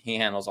 because he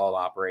handles all the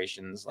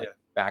operations, like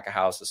back of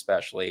house,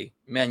 especially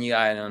menu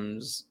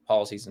items,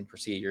 policies and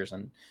procedures,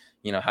 and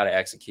how to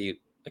execute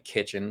a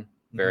kitchen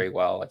very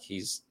well. Like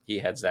he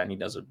heads that, and he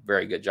does a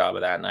very good job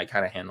of that. And I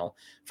kind of handle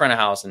front of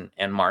house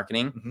and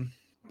marketing.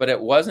 But it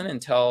wasn't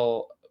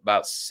until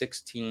about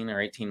 16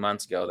 or 18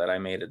 months ago that I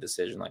made a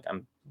decision. Like,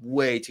 I'm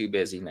way too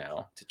busy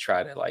now to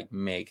try to like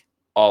make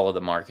all of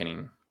the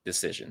marketing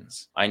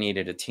decisions. I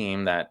needed a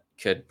team that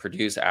could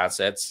produce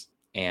assets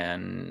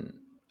and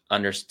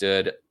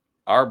understood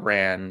our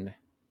brand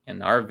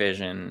and our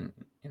vision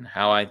and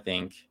how I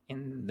think,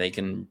 and they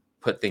can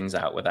put things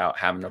out without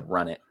having to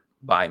run it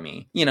by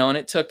me, and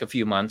it took a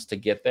few months to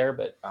get there,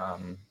 but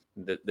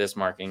this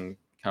marketing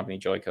company,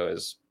 Joico,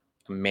 is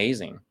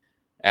amazing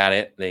at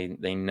it.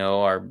 They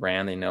know our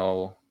brand, they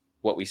know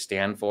what we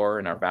stand for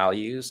and our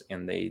values,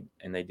 and they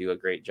do a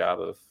great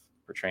job of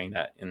portraying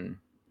that in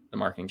the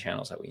marketing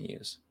channels that we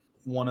use.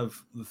 One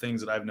of the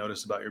things that I've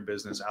noticed about your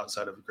business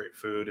outside of great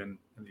food and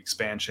the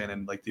expansion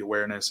and like the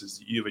awareness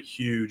is you have a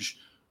huge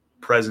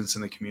presence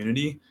in the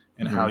community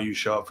and how you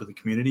show up for the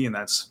community. And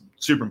that's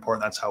super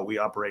important. That's how we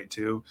operate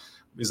too.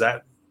 Is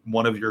that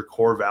one of your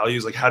core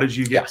values? Like, how did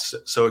you get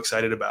so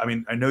excited about, I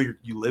mean, I know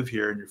you live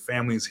here and your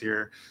family's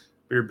here,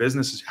 but your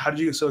business is, how did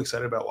you get so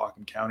excited about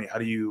Whatcom County? How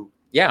do you?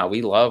 Yeah,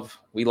 we love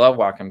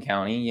Whatcom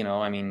County.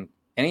 I mean,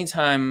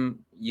 anytime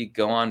you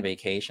go on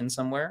vacation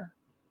somewhere,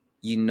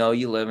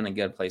 you live in a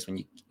good place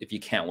if you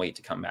can't wait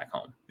to come back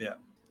home. Yeah.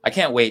 I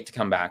can't wait to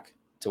come back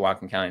to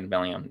Whatcom County and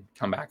Bellingham and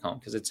come back home,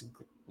 because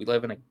we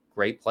live in a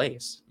great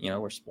place.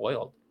 We're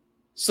spoiled.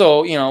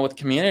 So, with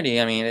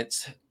community, I mean,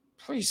 it's a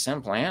pretty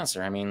simple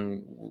answer. I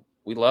mean,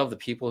 we love the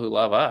people who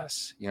love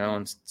us,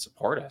 and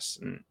support us,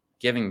 and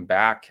giving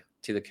back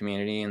to the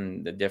community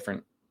and the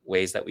different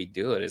ways that we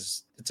do it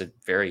it's a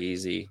very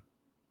easy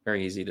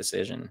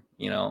decision.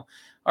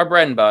 Our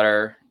bread and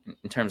butter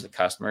in terms of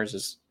customers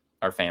is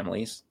our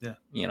families,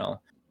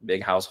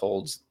 big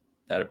households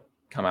that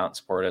come out and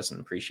support us and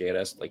appreciate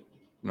us. Like,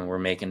 when we're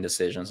making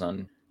decisions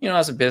on,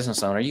 as a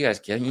business owner, you guys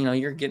get,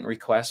 you're getting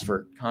requests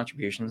for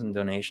contributions and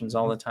donations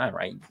all the time,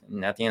 right?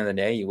 And at the end of the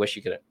day, you wish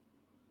you could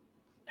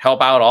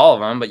help out all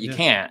of them, but you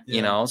can't,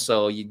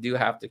 so you do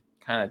have to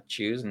kind of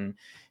choose.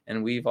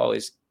 And we've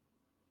always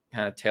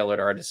kind of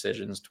tailored our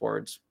decisions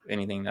towards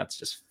anything that's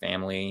just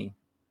family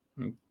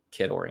and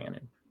kid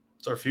oriented.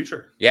 It's our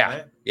future. Yeah.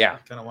 Right? Yeah.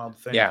 Kind of wild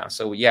thing. Yeah.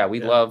 So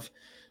we love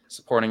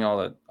supporting all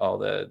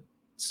the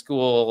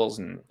schools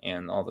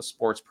and all the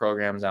sports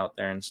programs out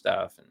there and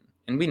stuff.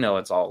 And we know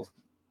it's all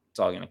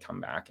going to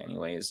come back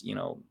anyways.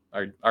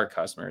 Our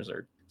customers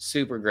are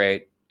super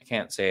great. I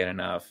can't say it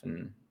enough.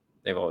 And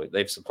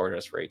they've supported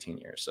us for 18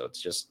 years. So it's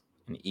just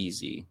an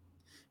easy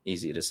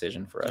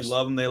decision for us. You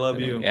love them. They love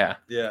you.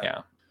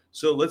 Yeah.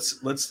 So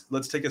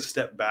let's take a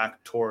step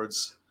back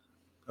towards,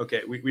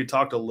 okay, we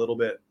talked a little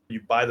bit. You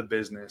buy the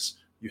business,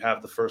 you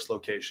have the first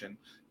location,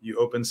 you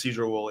open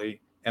Sedro-Woolley,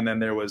 and then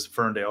there was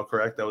Ferndale,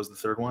 correct? That was the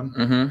third one.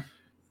 Mm-hmm.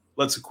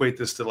 Let's equate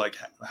this to like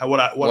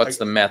what's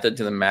the method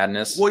to the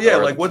madness? Well, yeah,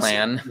 like what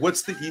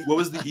was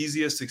the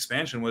easiest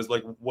expansion? Was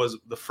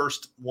the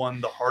first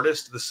one the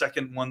hardest? The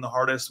second one the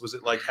hardest? Was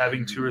it like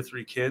having 2 or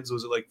 3 kids?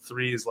 Was it like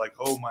 3 is like,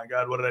 oh my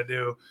God, what did I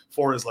do?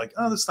 4 is like,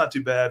 oh, this is not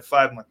too bad.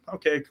 5, I'm like,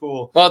 okay,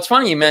 cool. Well, it's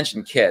funny you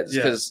mentioned kids,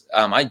 because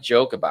I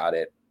joke about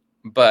it,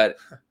 but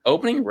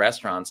opening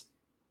restaurants,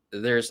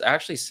 there's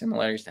actually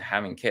similarities to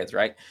having kids,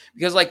 right?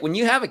 Because like when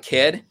you have a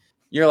kid,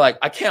 you're like,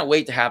 I can't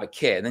wait to have a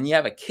kid. And then you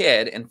have a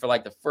kid, and for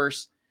like the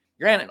first,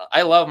 granted,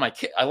 I love my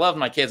kids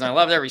and I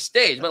loved every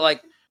stage, but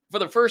like for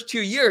the first 2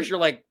 years, you're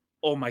like,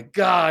 oh my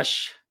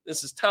gosh,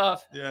 this is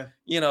tough. Yeah.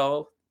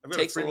 It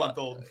takes a lot.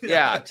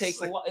 Yeah, it takes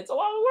a lot. It's a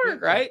lot of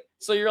work, right?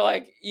 So you're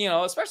like,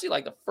 especially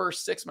like the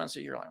first 6 months,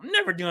 you're like, I'm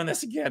never doing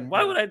this again.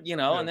 Why would I,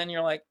 And then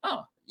you're like,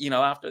 oh,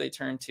 after they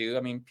turn 2,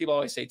 I mean, people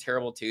always say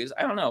terrible 2s.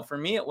 I don't know. For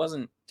me, it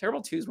wasn't,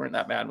 terrible 2s weren't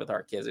that bad with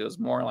our kids. It was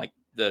more like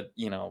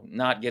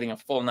not getting a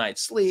full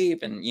night's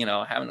sleep and,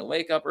 having to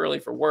wake up early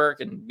for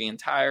work and being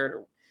tired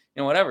or,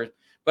 whatever.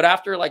 But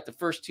after like the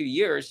first 2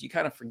 years, you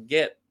kind of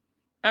forget,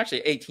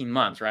 actually 18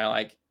 months, right?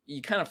 Like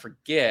you kind of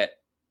forget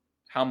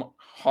how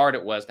hard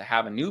it was to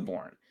have a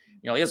newborn.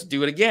 Let's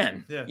do it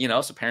again.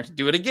 Yeah. So parents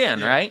do it again,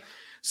 Yeah. right?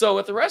 So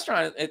with the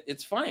restaurant,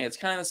 it's funny. It's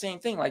kind of the same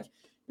thing. Like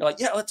you're like,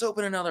 yeah, let's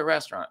open another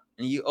restaurant,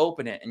 and you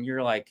open it, and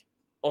you're like,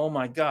 oh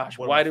my gosh,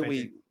 why do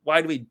we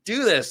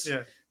do this?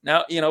 Yeah.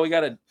 Now we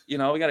gotta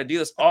do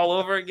this all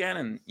over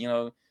again,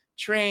 and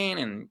train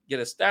and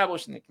get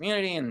established in the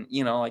community, and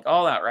like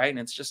all that, right? And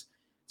it's just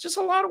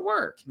a lot of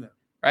work,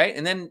 right?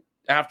 And then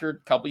after a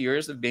couple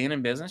years of being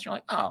in business, you're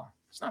like, oh,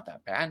 it's not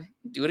that bad.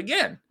 Do it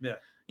again.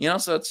 Yeah.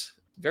 So it's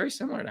very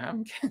similar to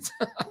having kids.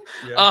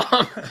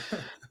 Yeah.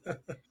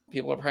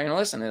 People are probably gonna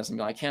listen to this and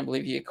go, I can't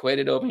believe you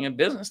equated opening a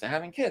business to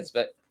having kids.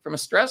 But from a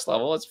stress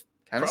level, it's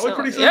kind of Probably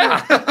pretty similar.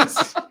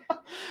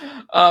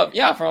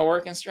 Yeah. From a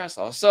work and stress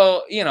level.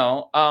 So,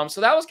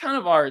 so that was kind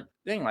of our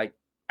thing. Like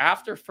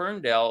after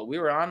Ferndale, we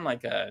were on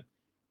like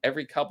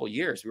every couple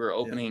years, we were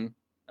opening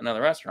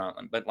another restaurant.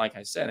 But like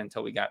I said,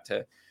 until we got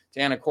to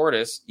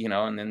Anacortes,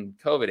 and then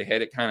COVID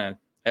hit, it kind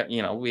of,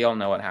 we all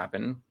know what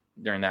happened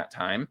during that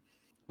time.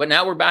 But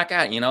now we're back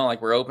at,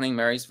 like we're opening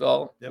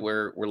Marysville. Yep.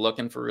 We're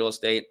looking for real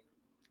estate,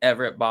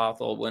 Everett,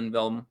 Bothell,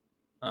 Woodinville,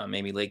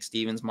 maybe Lake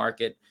Stevens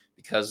market,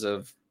 because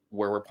of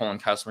where we're pulling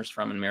customers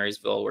from in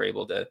Marysville. We're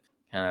able to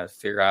kind of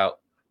figure out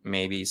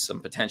maybe some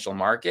potential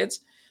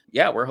markets.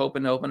 Yeah, we're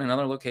hoping to open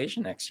another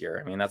location next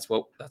year. I mean, that's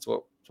what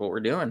we're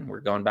doing. We're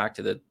going back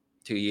to the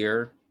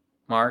 2-year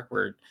mark.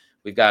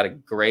 We've got a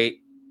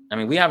great,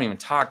 we haven't even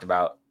talked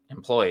about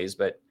employees,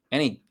 but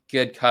any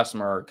good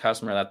customer or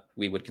customer that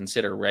we would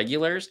consider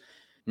regulars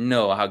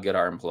know how good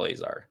our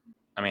employees are.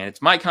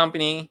 It's my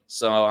company,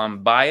 so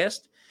I'm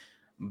biased,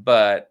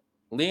 but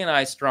Lee and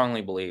I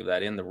strongly believe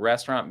that in the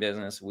restaurant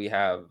business, we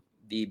have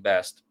the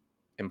best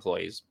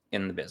employees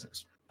in the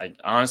business. I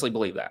honestly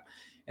believe that.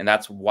 And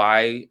that's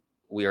why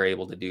we are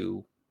able to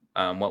do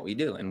what we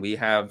do. And we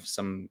have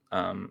some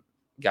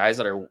guys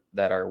that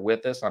are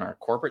with us on our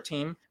corporate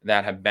team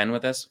that have been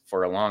with us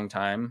for a long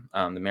time.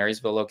 The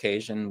Marysville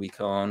location, we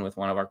co-own with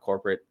one of our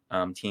corporate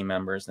team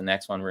members. The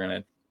next one, we're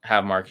going to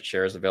have market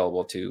shares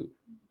available to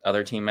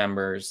other team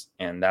members.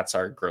 And that's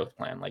our growth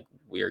plan. Like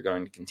we are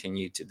going to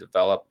continue to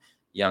develop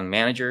young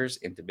managers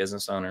into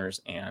business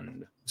owners.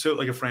 And so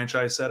like a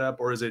franchise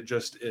setup, or is it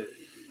just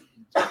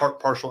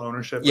partial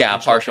ownership? Yeah,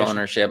 partial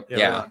ownership.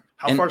 Yeah.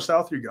 How far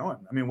south are you going?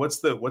 What's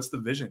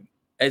the vision?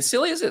 As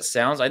silly as it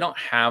sounds, I don't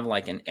have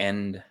like an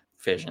end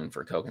vision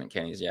for Coconut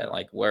Kenny's yet.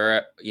 Like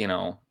we're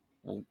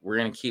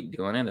going to keep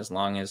doing it as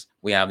long as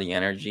we have the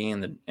energy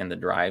and the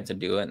drive to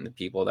do it, and the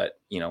people that,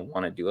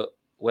 want to do it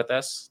with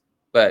us.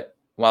 But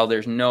while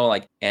there's no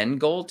like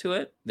end goal to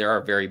it, there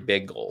are very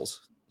big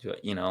goals to it.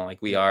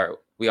 Like we are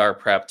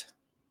prepped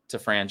to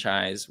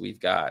franchise. We've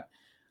got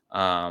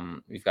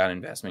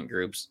investment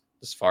groups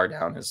as far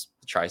down as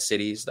the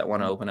Tri-Cities that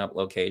want to open up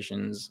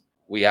locations.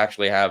 We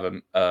actually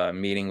have a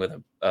meeting with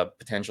a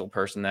potential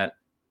person that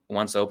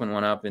wants to open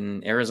one up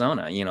in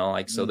Arizona,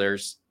 so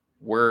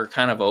we're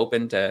kind of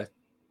open to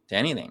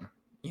anything.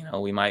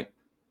 We might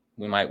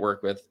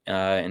work with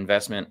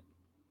investment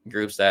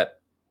groups that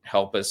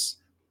help us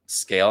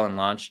scale and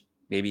launch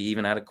maybe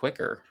even at a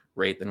quicker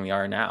rate than we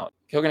are now.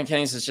 Coconut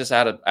Kenny's is just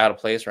out of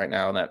place right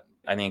now, that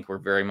I think we're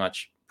very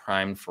much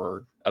primed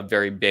for a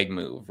very big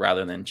move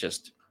rather than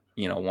just,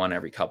 one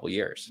every couple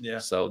years. Yeah.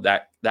 So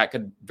that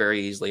could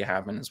very easily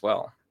happen as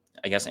well.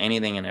 I guess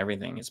anything and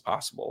everything is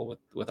possible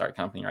with our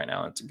company right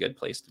now. It's a good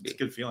place to be. It's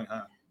a good feeling,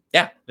 huh?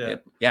 Yeah.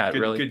 Good,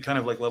 really good kind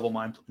of like level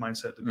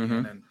mindset to be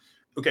in. And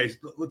okay,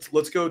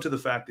 let's go to the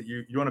fact that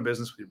you own a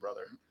business with your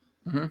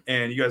brother,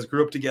 and you guys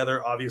grew up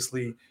together,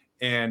 obviously,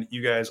 and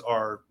you guys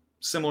are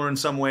similar in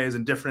some ways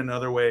and different in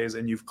other ways,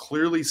 and you've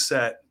clearly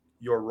set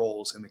your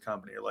roles in the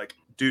company. You're like,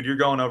 dude, you're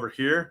going over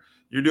here,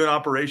 you're doing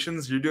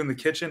operations, you're doing the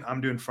kitchen, I'm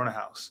doing front of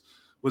house.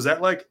 Was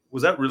that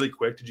really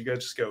quick? Did you guys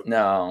just go?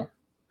 No.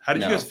 How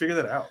did you guys figure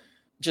that out?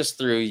 Just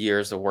through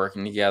years of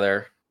working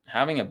together.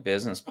 Having a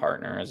business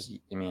partner, as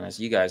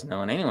you guys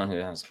know, and anyone who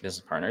has a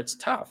business partner, it's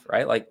tough,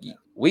 right? Like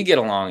we get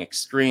along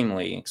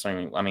extremely.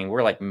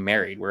 We're like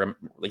married.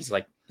 He's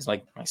like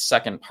my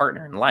second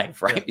partner in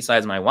life, right? Yeah.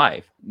 Besides my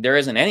wife. There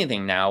isn't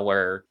anything now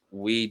where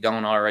we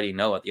don't already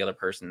know what the other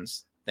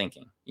person's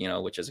thinking,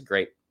 which is a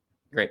great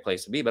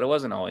place to be. But it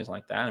wasn't always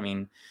like that.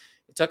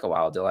 It took a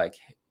while to like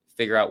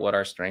figure out what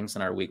our strengths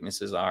and our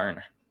weaknesses are, and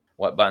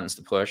what buttons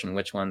to push and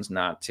which ones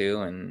not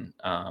to. And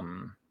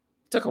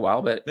it took a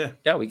while, but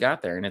yeah, we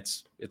got there, and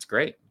it's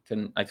great.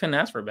 I couldn't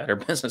ask for a better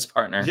business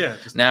partner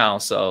now.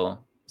 So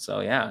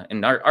yeah.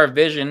 And our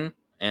vision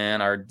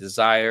and our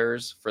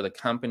desires for the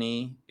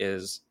company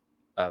is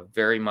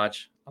very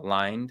much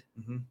aligned.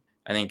 Mm-hmm.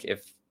 I think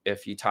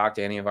if you talk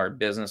to any of our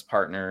business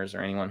partners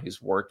or anyone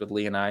who's worked with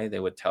Lee and I, they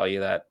would tell you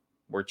that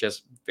we're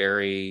just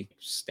very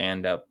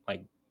stand-up,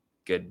 like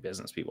good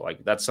business people.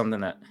 Like that's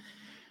something that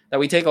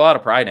we take a lot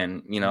of pride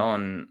in,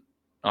 and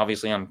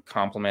obviously I'm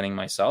complimenting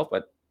myself,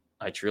 but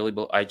I truly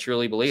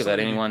believe that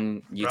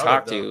anyone you proud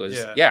talk of, to though.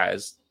 is Yeah.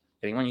 is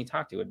anyone you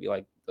talk to would be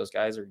like, those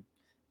guys are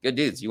good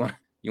dudes. You want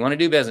to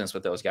do business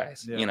with those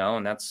guys, Yeah. you know,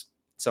 and that's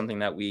something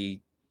that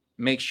we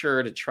make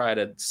sure to try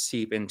to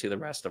seep into the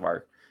rest of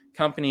our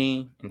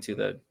company, into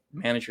the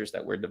managers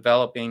that we're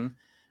developing.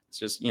 It's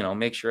just, you know,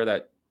 make sure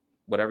that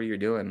whatever you're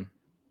doing,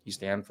 you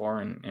stand for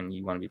and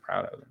you want to be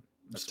proud of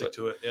it. Stick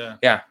to it. Yeah.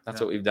 Yeah, that's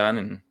what we've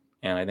done.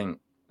 And I think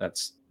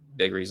that's a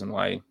big reason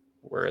why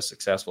we're as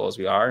successful as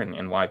we are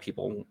and why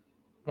people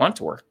want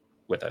to work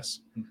with us.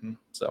 Mm-hmm.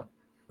 So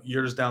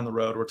years down the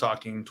road, we're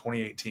talking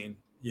 2018,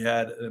 you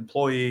had an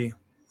employee,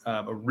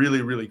 a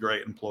really, really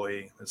great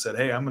employee that said,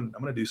 hey, I'm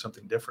going to do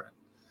something different.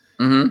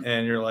 Mm-hmm.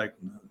 And you're like,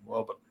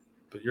 well,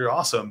 but you're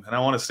awesome. And I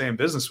want to stay in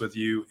business with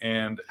you.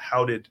 And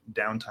how did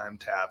Downtime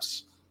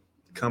Taps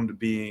come to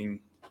being?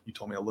 You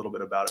told me a little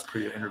bit about it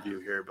pre-interview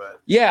here,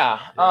 but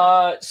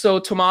yeah. So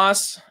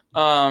Tomas,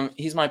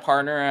 he's my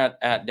partner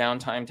at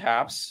Downtime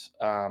Taps.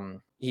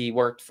 He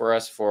worked for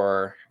us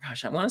for,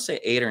 gosh, I want to say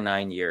 8 or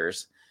 9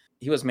 years.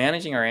 He was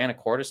managing our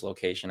Anacortes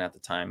location at the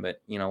time,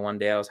 but you know, one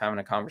day I was having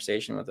a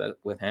conversation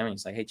with him, and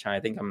he's like, "Hey, Chai, I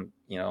think I'm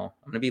going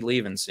to be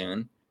leaving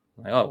soon."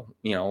 I'm like, "Oh,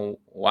 you know,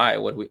 why?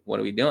 What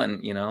are we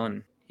doing?" You know,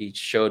 and he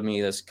showed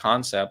me this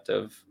concept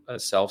of a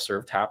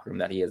self-serve tap room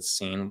that he had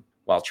seen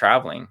while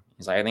traveling.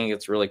 He's like, "I think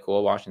it's really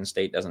cool. Washington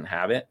State doesn't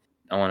have it.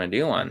 I want to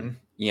do one." Mm-hmm.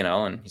 You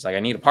know, and he's like, "I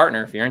need a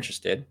partner if you're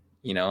interested."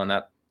 You know, and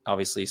that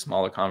obviously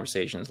smaller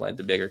conversations led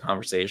to bigger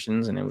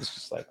conversations, and it was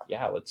just like,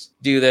 "Yeah, let's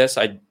do this."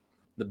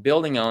 The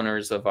building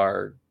owners of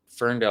our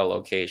Ferndale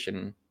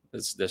location,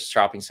 this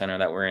shopping center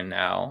that we're in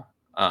now,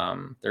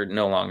 they're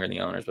no longer the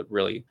owners, but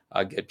really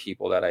good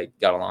people that I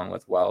got along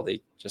with well.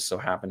 They just so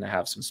happened to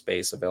have some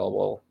space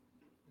available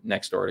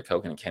next door to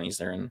Coconut Kenny's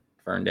there in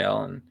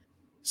Ferndale, and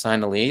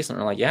signed a lease. And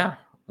we're like, yeah,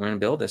 we're going to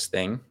build this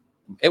thing.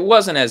 It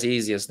wasn't as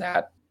easy as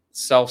that.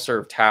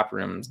 Self-serve tap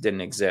rooms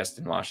didn't exist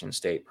in Washington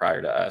State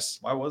prior to us.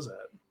 Why was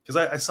that? Because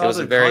I saw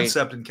the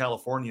concept in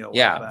California.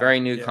 Very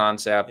new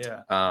concept.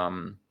 Yeah.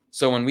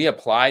 So when we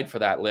applied for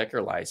that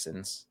liquor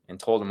license and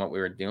told them what we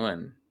were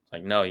doing,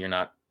 like, no, you're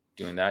not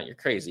doing that. You're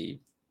crazy.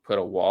 Put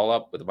a wall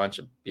up with a bunch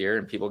of beer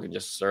and people can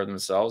just serve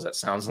themselves. That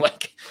sounds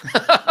like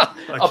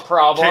a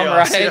problem,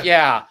 chaos, right?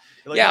 Yeah.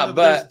 Like, yeah, no,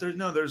 but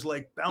there's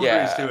like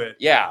boundaries to it.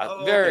 Yeah.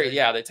 Okay.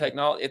 The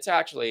technology, it's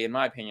actually, in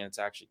my opinion, it's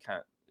actually kind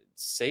of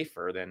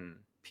safer than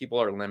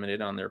people are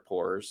limited on their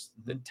pours.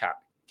 Mm-hmm. The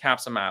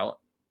caps them out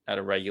at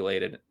a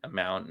regulated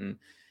amount.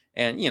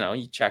 And, you know,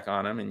 you check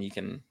on them and you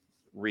can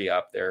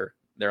re-up their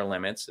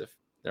limits if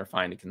they're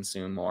fine to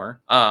consume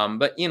more.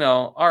 But you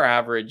know, our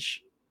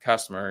average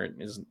customer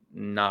is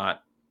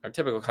not, our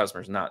typical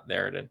customer is not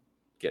there to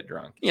get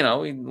drunk. You know,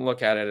 we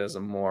look at it as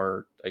a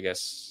more, I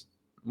guess,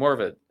 more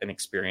of an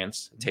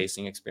experience, a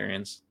tasting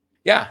experience.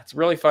 Yeah, it's a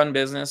really fun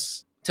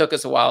business. Took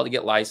us a while to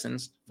get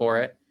licensed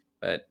for it,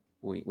 but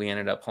we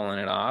ended up pulling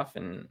it off.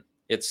 And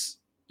it's,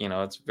 you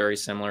know, it's very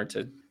similar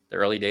to the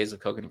early days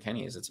of Coconut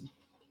Kenny's. It's an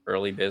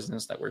early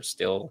business that we're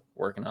still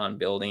working on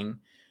building.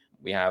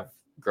 We have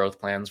growth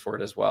plans for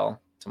it as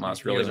well.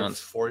 Tomas really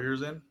wants 4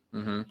 years in.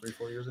 Mm-hmm.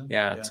 3-4 years in.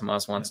 Yeah,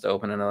 Tomas wants to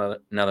open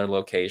another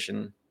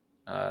location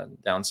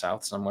down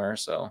south somewhere.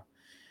 So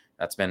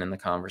that's been in the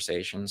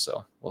conversation.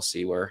 So we'll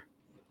see where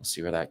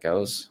that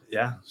goes.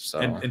 Yeah. So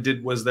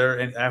and was there,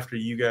 and after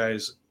you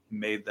guys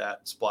made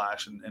that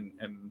splash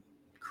and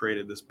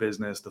created this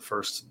business, the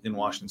first in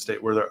Washington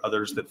State, were there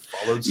others that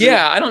followed suit?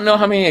 Yeah, I don't know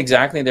how many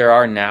exactly there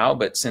are now,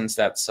 but since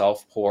that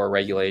self-pour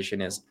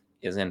regulation is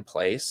in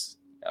place,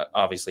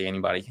 obviously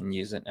anybody can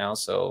use it now.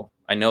 So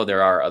I know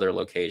there are other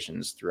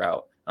locations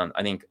throughout.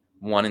 I think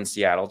one in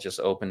Seattle just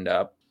opened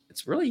up.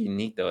 It's really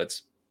unique though.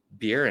 It's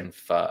beer and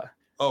pho.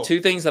 Oh.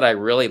 Two things that I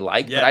really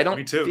like, but I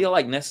don't feel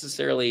like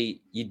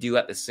necessarily you do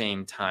at the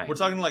same time. We're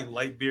talking like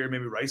light beer,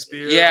 maybe rice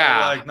beer.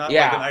 Yeah. Like not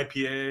like an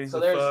IPA.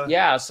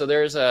 So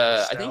there's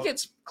a I think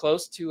it's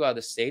close to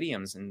the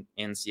stadiums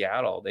in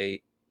Seattle.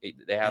 They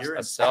have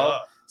a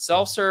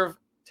self-serve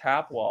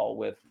tap wall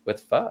with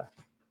pho.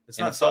 It's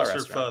not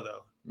self-serve pho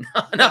though.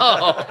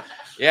 No.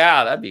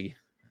 Yeah,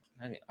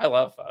 I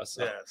love pho.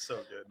 So. Yeah, it's so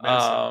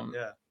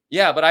good.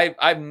 Yeah, but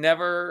I've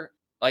never,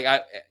 like,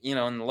 in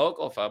the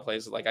local pho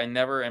places, like I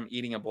never am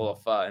eating a bowl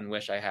of pho and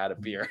wish I had a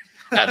beer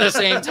at the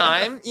same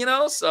time,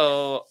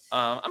 so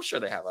I'm sure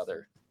they have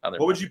other.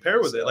 What would you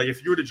pair with it? Like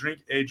if you were to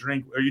drink a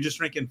drink, are you just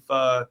drinking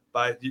pho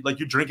you're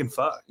drinking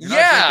pho? You're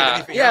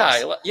not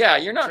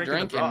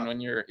drinking when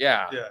you're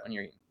when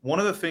you're eating. One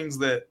of the things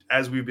that,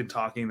 as we've been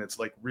talking, that's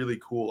like really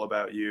cool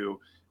about you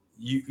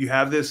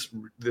have this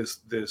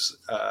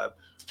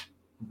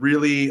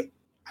really,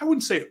 I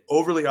wouldn't say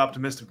overly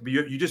optimistic, but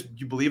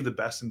you believe the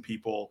best in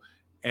people,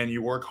 and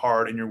you work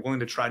hard, and you're willing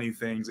to try new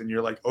things, and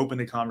you're like open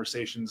to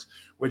conversations,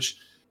 which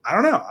I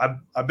don't know.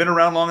 I've been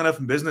around long enough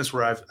in business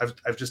where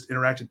I've just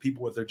interacted with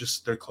people with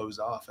they're closed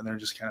off, and they're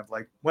just kind of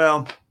like,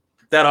 well,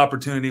 that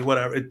opportunity,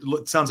 whatever.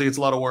 It sounds like it's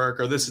a lot of work,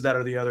 or this is that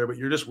or the other, but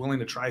you're just willing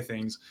to try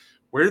things.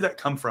 Where did that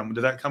come from?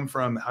 Did that come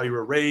from how you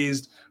were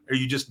raised? Are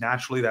you just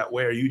naturally that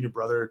way? Are you and your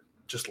brother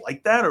just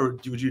like that, or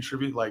would you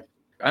attribute like?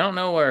 I don't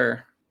know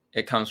where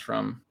it comes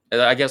from.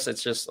 I guess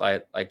it's just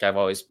like I've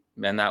always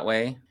been that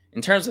way.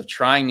 In terms of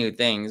trying new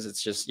things,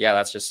 it's just,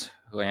 that's just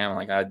who I am.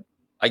 Like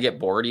I get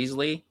bored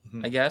easily,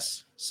 I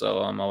guess. So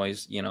I'm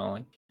always,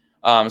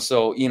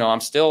 so,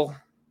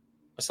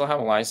 I still have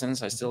a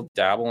license. I still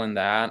dabble in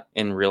that,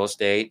 in real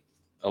estate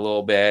a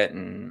little bit,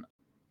 and,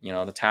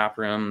 the tap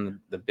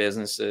room, the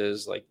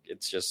businesses, like,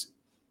 it's just,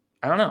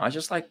 I don't know. I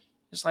just like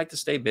to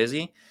stay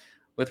busy.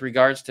 With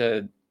regards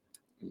to,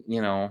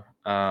 being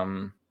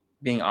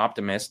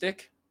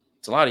optimistic,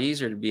 it's a lot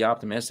easier to be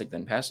optimistic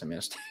than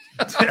pessimistic.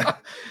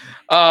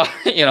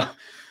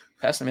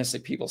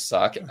 Pessimistic people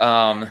suck.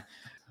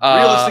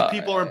 Realistic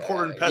people are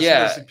important.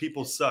 Pessimistic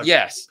people suck.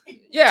 Yes.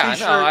 Yeah.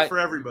 T-shirt for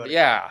everybody.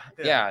 Yeah.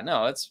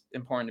 No, it's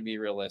important to be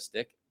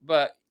realistic,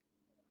 but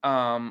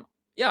I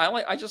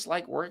just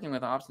like working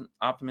with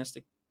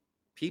optimistic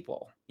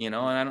people.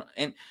 And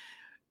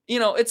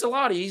it's a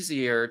lot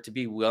easier to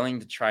be willing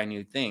to try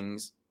new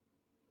things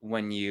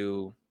when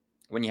you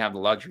have the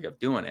luxury of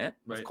doing it.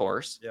 Right. Of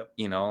course. Yep.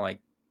 Like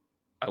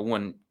I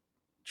wouldn't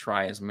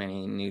try as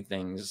many new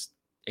things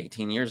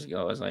 18 years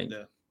ago as I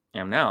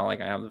am now.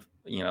 Like I have,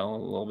 a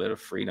little bit of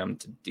freedom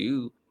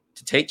to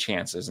take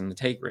chances and to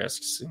take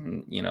risks,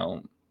 and,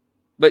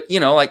 but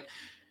like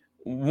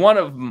one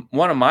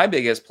of my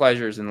biggest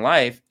pleasures in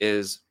life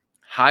is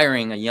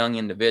hiring a young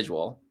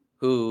individual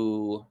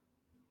who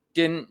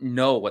didn't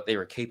know what they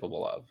were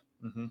capable of,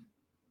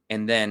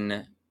 and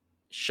then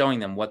showing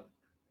them what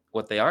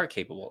they are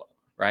capable of,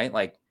 right?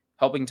 Like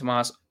helping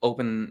Tomas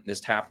open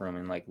this tap room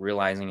and like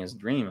realizing his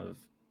dream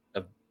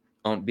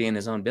of being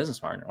his own business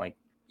partner. Like,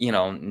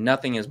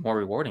 nothing is more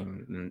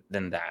rewarding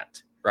than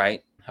that,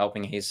 right?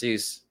 Helping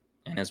Jesus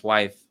and his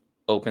wife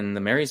open the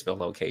Marysville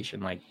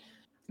location. Like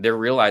they're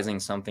realizing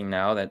something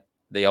now that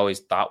they always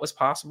thought was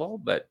possible,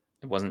 but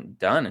it wasn't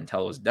done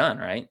until it was done,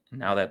 right? And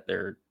now that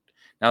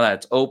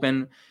it's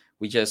open,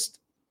 we just,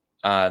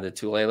 the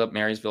Tulalip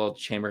Marysville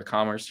Chamber of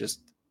Commerce, just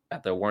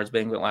at the awards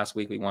banquet last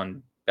week, we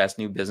won Best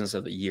New Business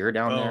of the Year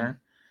down there.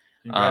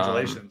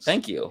 Congratulations.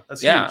 Thank you.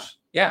 That's huge.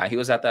 Yeah, he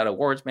was at that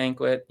awards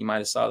banquet. You might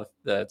have saw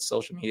the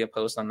social media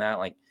post on that.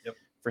 Like,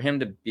 for him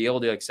to be able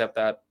to accept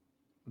that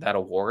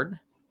award,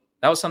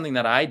 that was something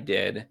that I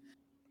did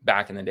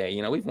back in the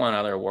day. We've won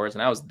other awards,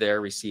 and I was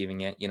there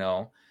receiving it.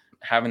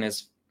 Having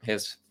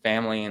his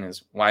family and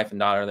his wife and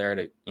daughter there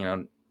to,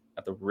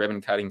 at the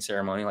ribbon cutting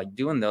ceremony, like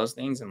doing those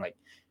things and like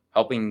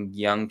helping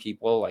young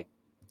people like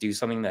do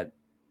something that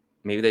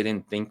maybe they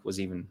didn't think was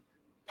even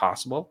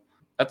possible.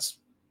 That's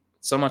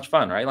so much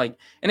fun, right? Like,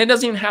 and it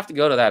doesn't even have to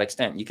go to that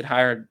extent. You could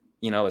hire,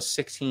 a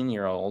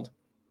 16-year-old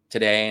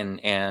today,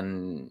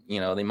 and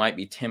they might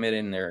be timid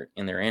in their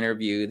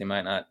interview. They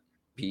might not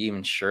be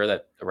even sure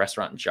that a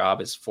restaurant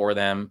job is for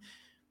them.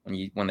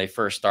 When they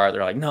first start,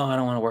 they're like, no, I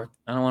don't want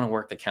to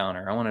work the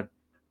counter. I want to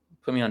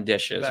put me on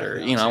dishes, or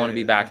I want to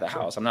be back at the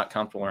house. I'm not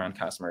comfortable around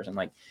customers, and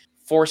like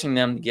forcing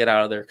them to get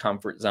out of their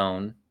comfort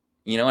zone.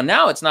 And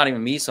now it's not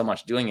even me so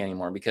much doing it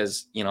anymore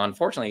because,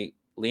 unfortunately,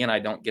 Lee and I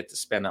don't get to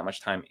spend that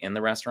much time in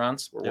the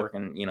restaurants. We're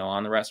working,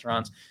 on the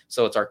restaurants.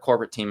 So it's our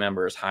corporate team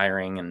members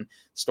hiring and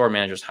store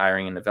managers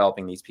hiring and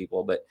developing these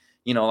people. But,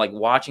 like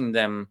watching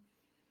them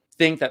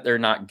think that they're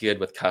not good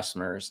with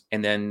customers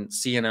and then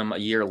seeing them a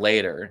year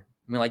later,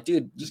 I mean, like,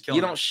 dude,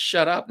 you don't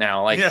shut up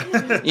now. Like,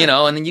 and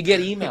then you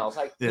get emails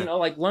like,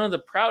 like one of the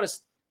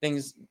proudest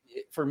things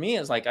for me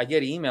is like, I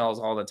get emails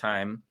all the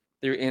time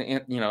through,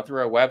 through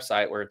our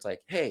website where it's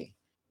like, hey,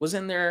 was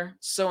in there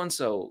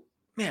so-and-so,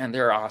 man,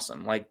 they're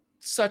awesome. Like,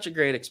 such a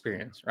great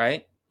experience,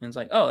 right? And it's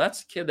like, oh,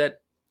 that's a kid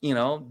that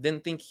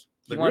didn't think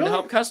he wanted to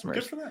help customers.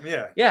 Good for them.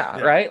 Yeah,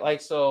 right.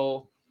 Like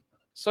so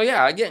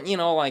again,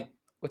 like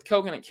with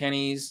Coconut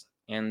Kenny's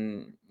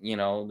and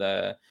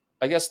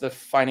I guess the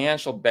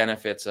financial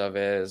benefits of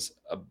it is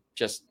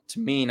just, to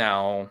me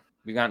now,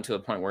 we've gotten to the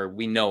point where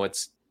we know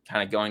it's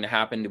kind of going to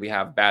happen. Do we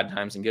have bad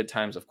times and good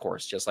times? Of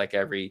course, just like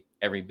every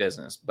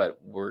business, but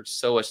we're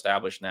so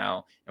established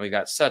now and we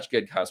got such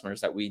good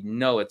customers that we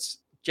know it's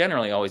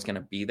generally always going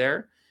to be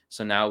there.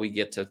 So now we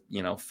get to,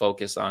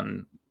 focus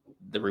on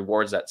the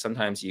rewards that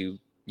sometimes you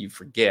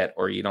forget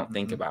or you don't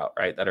think about,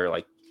 right? That are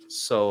like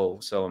so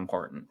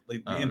important.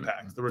 Like the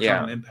impact, the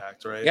return on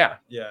impact, right? Yeah.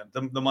 Yeah.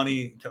 The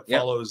money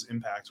follows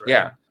impact,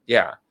 right?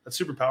 Yeah. That's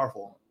super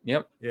powerful.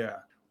 Yep. Yeah.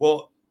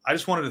 Well, I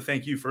just wanted to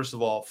thank you, first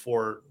of all,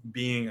 for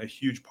being a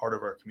huge part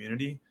of our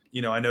community.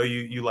 I know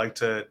you like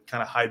to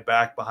kind of hide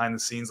back behind the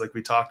scenes like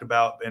we talked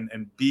about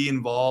and be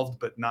involved,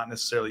 but not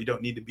necessarily, you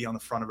don't need to be on the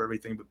front of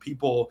everything. But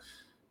people,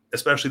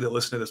 especially that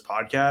listen to this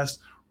podcast,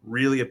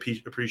 really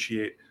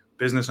appreciate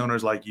business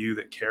owners like you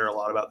that care a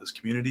lot about this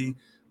community,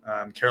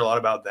 care a lot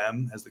about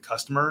them as the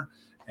customer,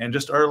 and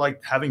just are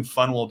like having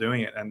fun while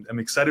doing it. And I'm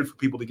excited for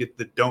people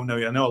that don't know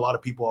you. I know a lot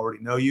of people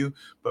already know you,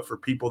 but for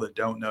people that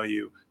don't know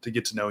you to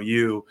get to know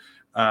you.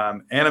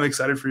 And I'm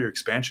excited for your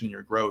expansion and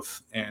your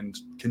growth and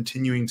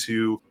continuing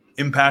to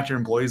impact your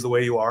employees the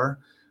way you are.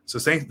 So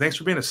thanks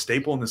for being a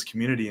staple in this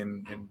community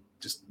and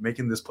just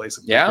making this place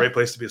a great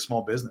place to be a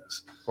small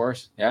business. Of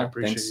course. Yeah.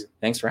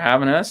 Thanks for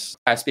having us.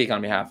 I speak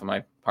on behalf of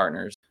my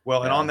partners.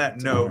 Well, and on that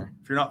it's an note, honor.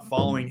 if you're not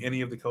following any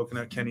of the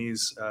Coconut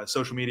Kenny's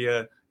social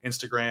media,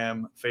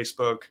 Instagram,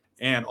 Facebook,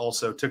 and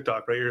also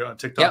TikTok, right? You're on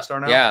TikTok star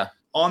now? Yeah.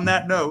 On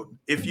that note,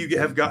 if you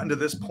have gotten to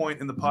this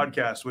point in the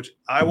podcast, which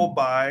I will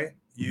buy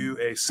you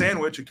a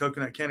sandwich at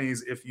Coconut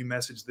Kenny's if you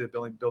message the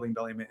Building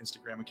Bellingham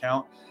Instagram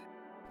account.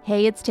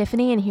 Hey, it's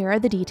Tiffany, and here are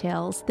the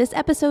details. This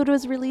episode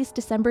was released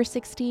December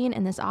 16,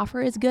 and this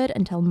offer is good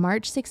until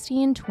March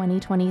 16,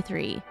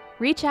 2023.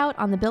 Reach out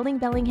on the Building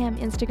Bellingham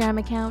Instagram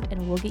account,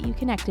 and we'll get you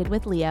connected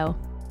with Leo.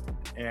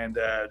 And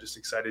just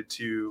excited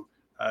to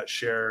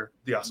share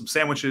the awesome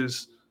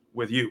sandwiches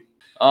with you.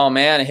 Oh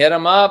man, hit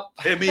them up.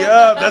 Hit me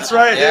up. That's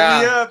right. Yeah.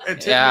 Hit me up. And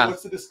Tiffany, Yeah.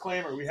 what's the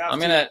disclaimer? We have I'm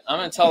gonna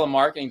tell the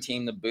marketing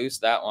team to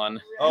boost that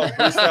one. Oh,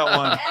 boost that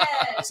one.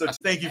 So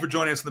thank you for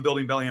joining us on the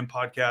Building Bellingham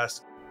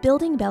podcast.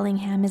 Building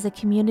Bellingham is a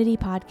community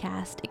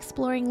podcast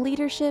exploring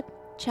leadership,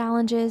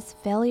 challenges,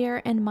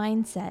 failure, and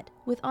mindset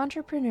with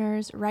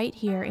entrepreneurs right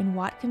here in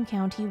Whatcom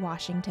County,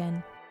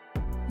 Washington.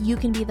 You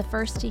can be the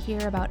first to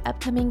hear about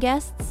upcoming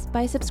guests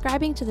by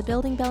subscribing to the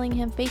Building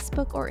Bellingham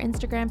Facebook or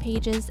Instagram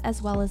pages,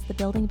 as well as the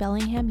Building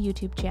Bellingham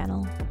YouTube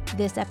channel.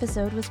 This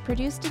episode was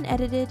produced and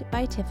edited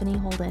by Tiffany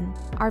Holden.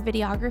 Our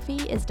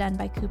videography is done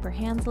by Cooper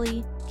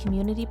Hansley.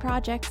 Community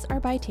projects are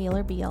by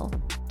Taylor Beal.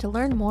 To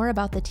learn more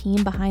about the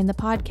team behind the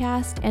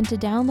podcast and to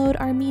download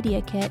our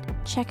media kit,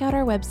 check out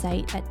our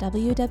website at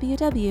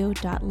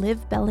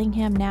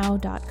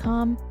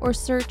www.livebellinghamnow.com or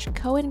search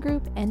Cohen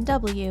Group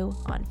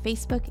NW on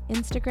Facebook,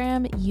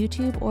 Instagram,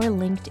 YouTube, or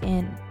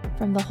LinkedIn.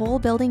 From the whole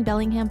Building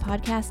Bellingham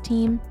podcast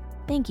team,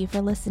 thank you for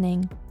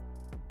listening.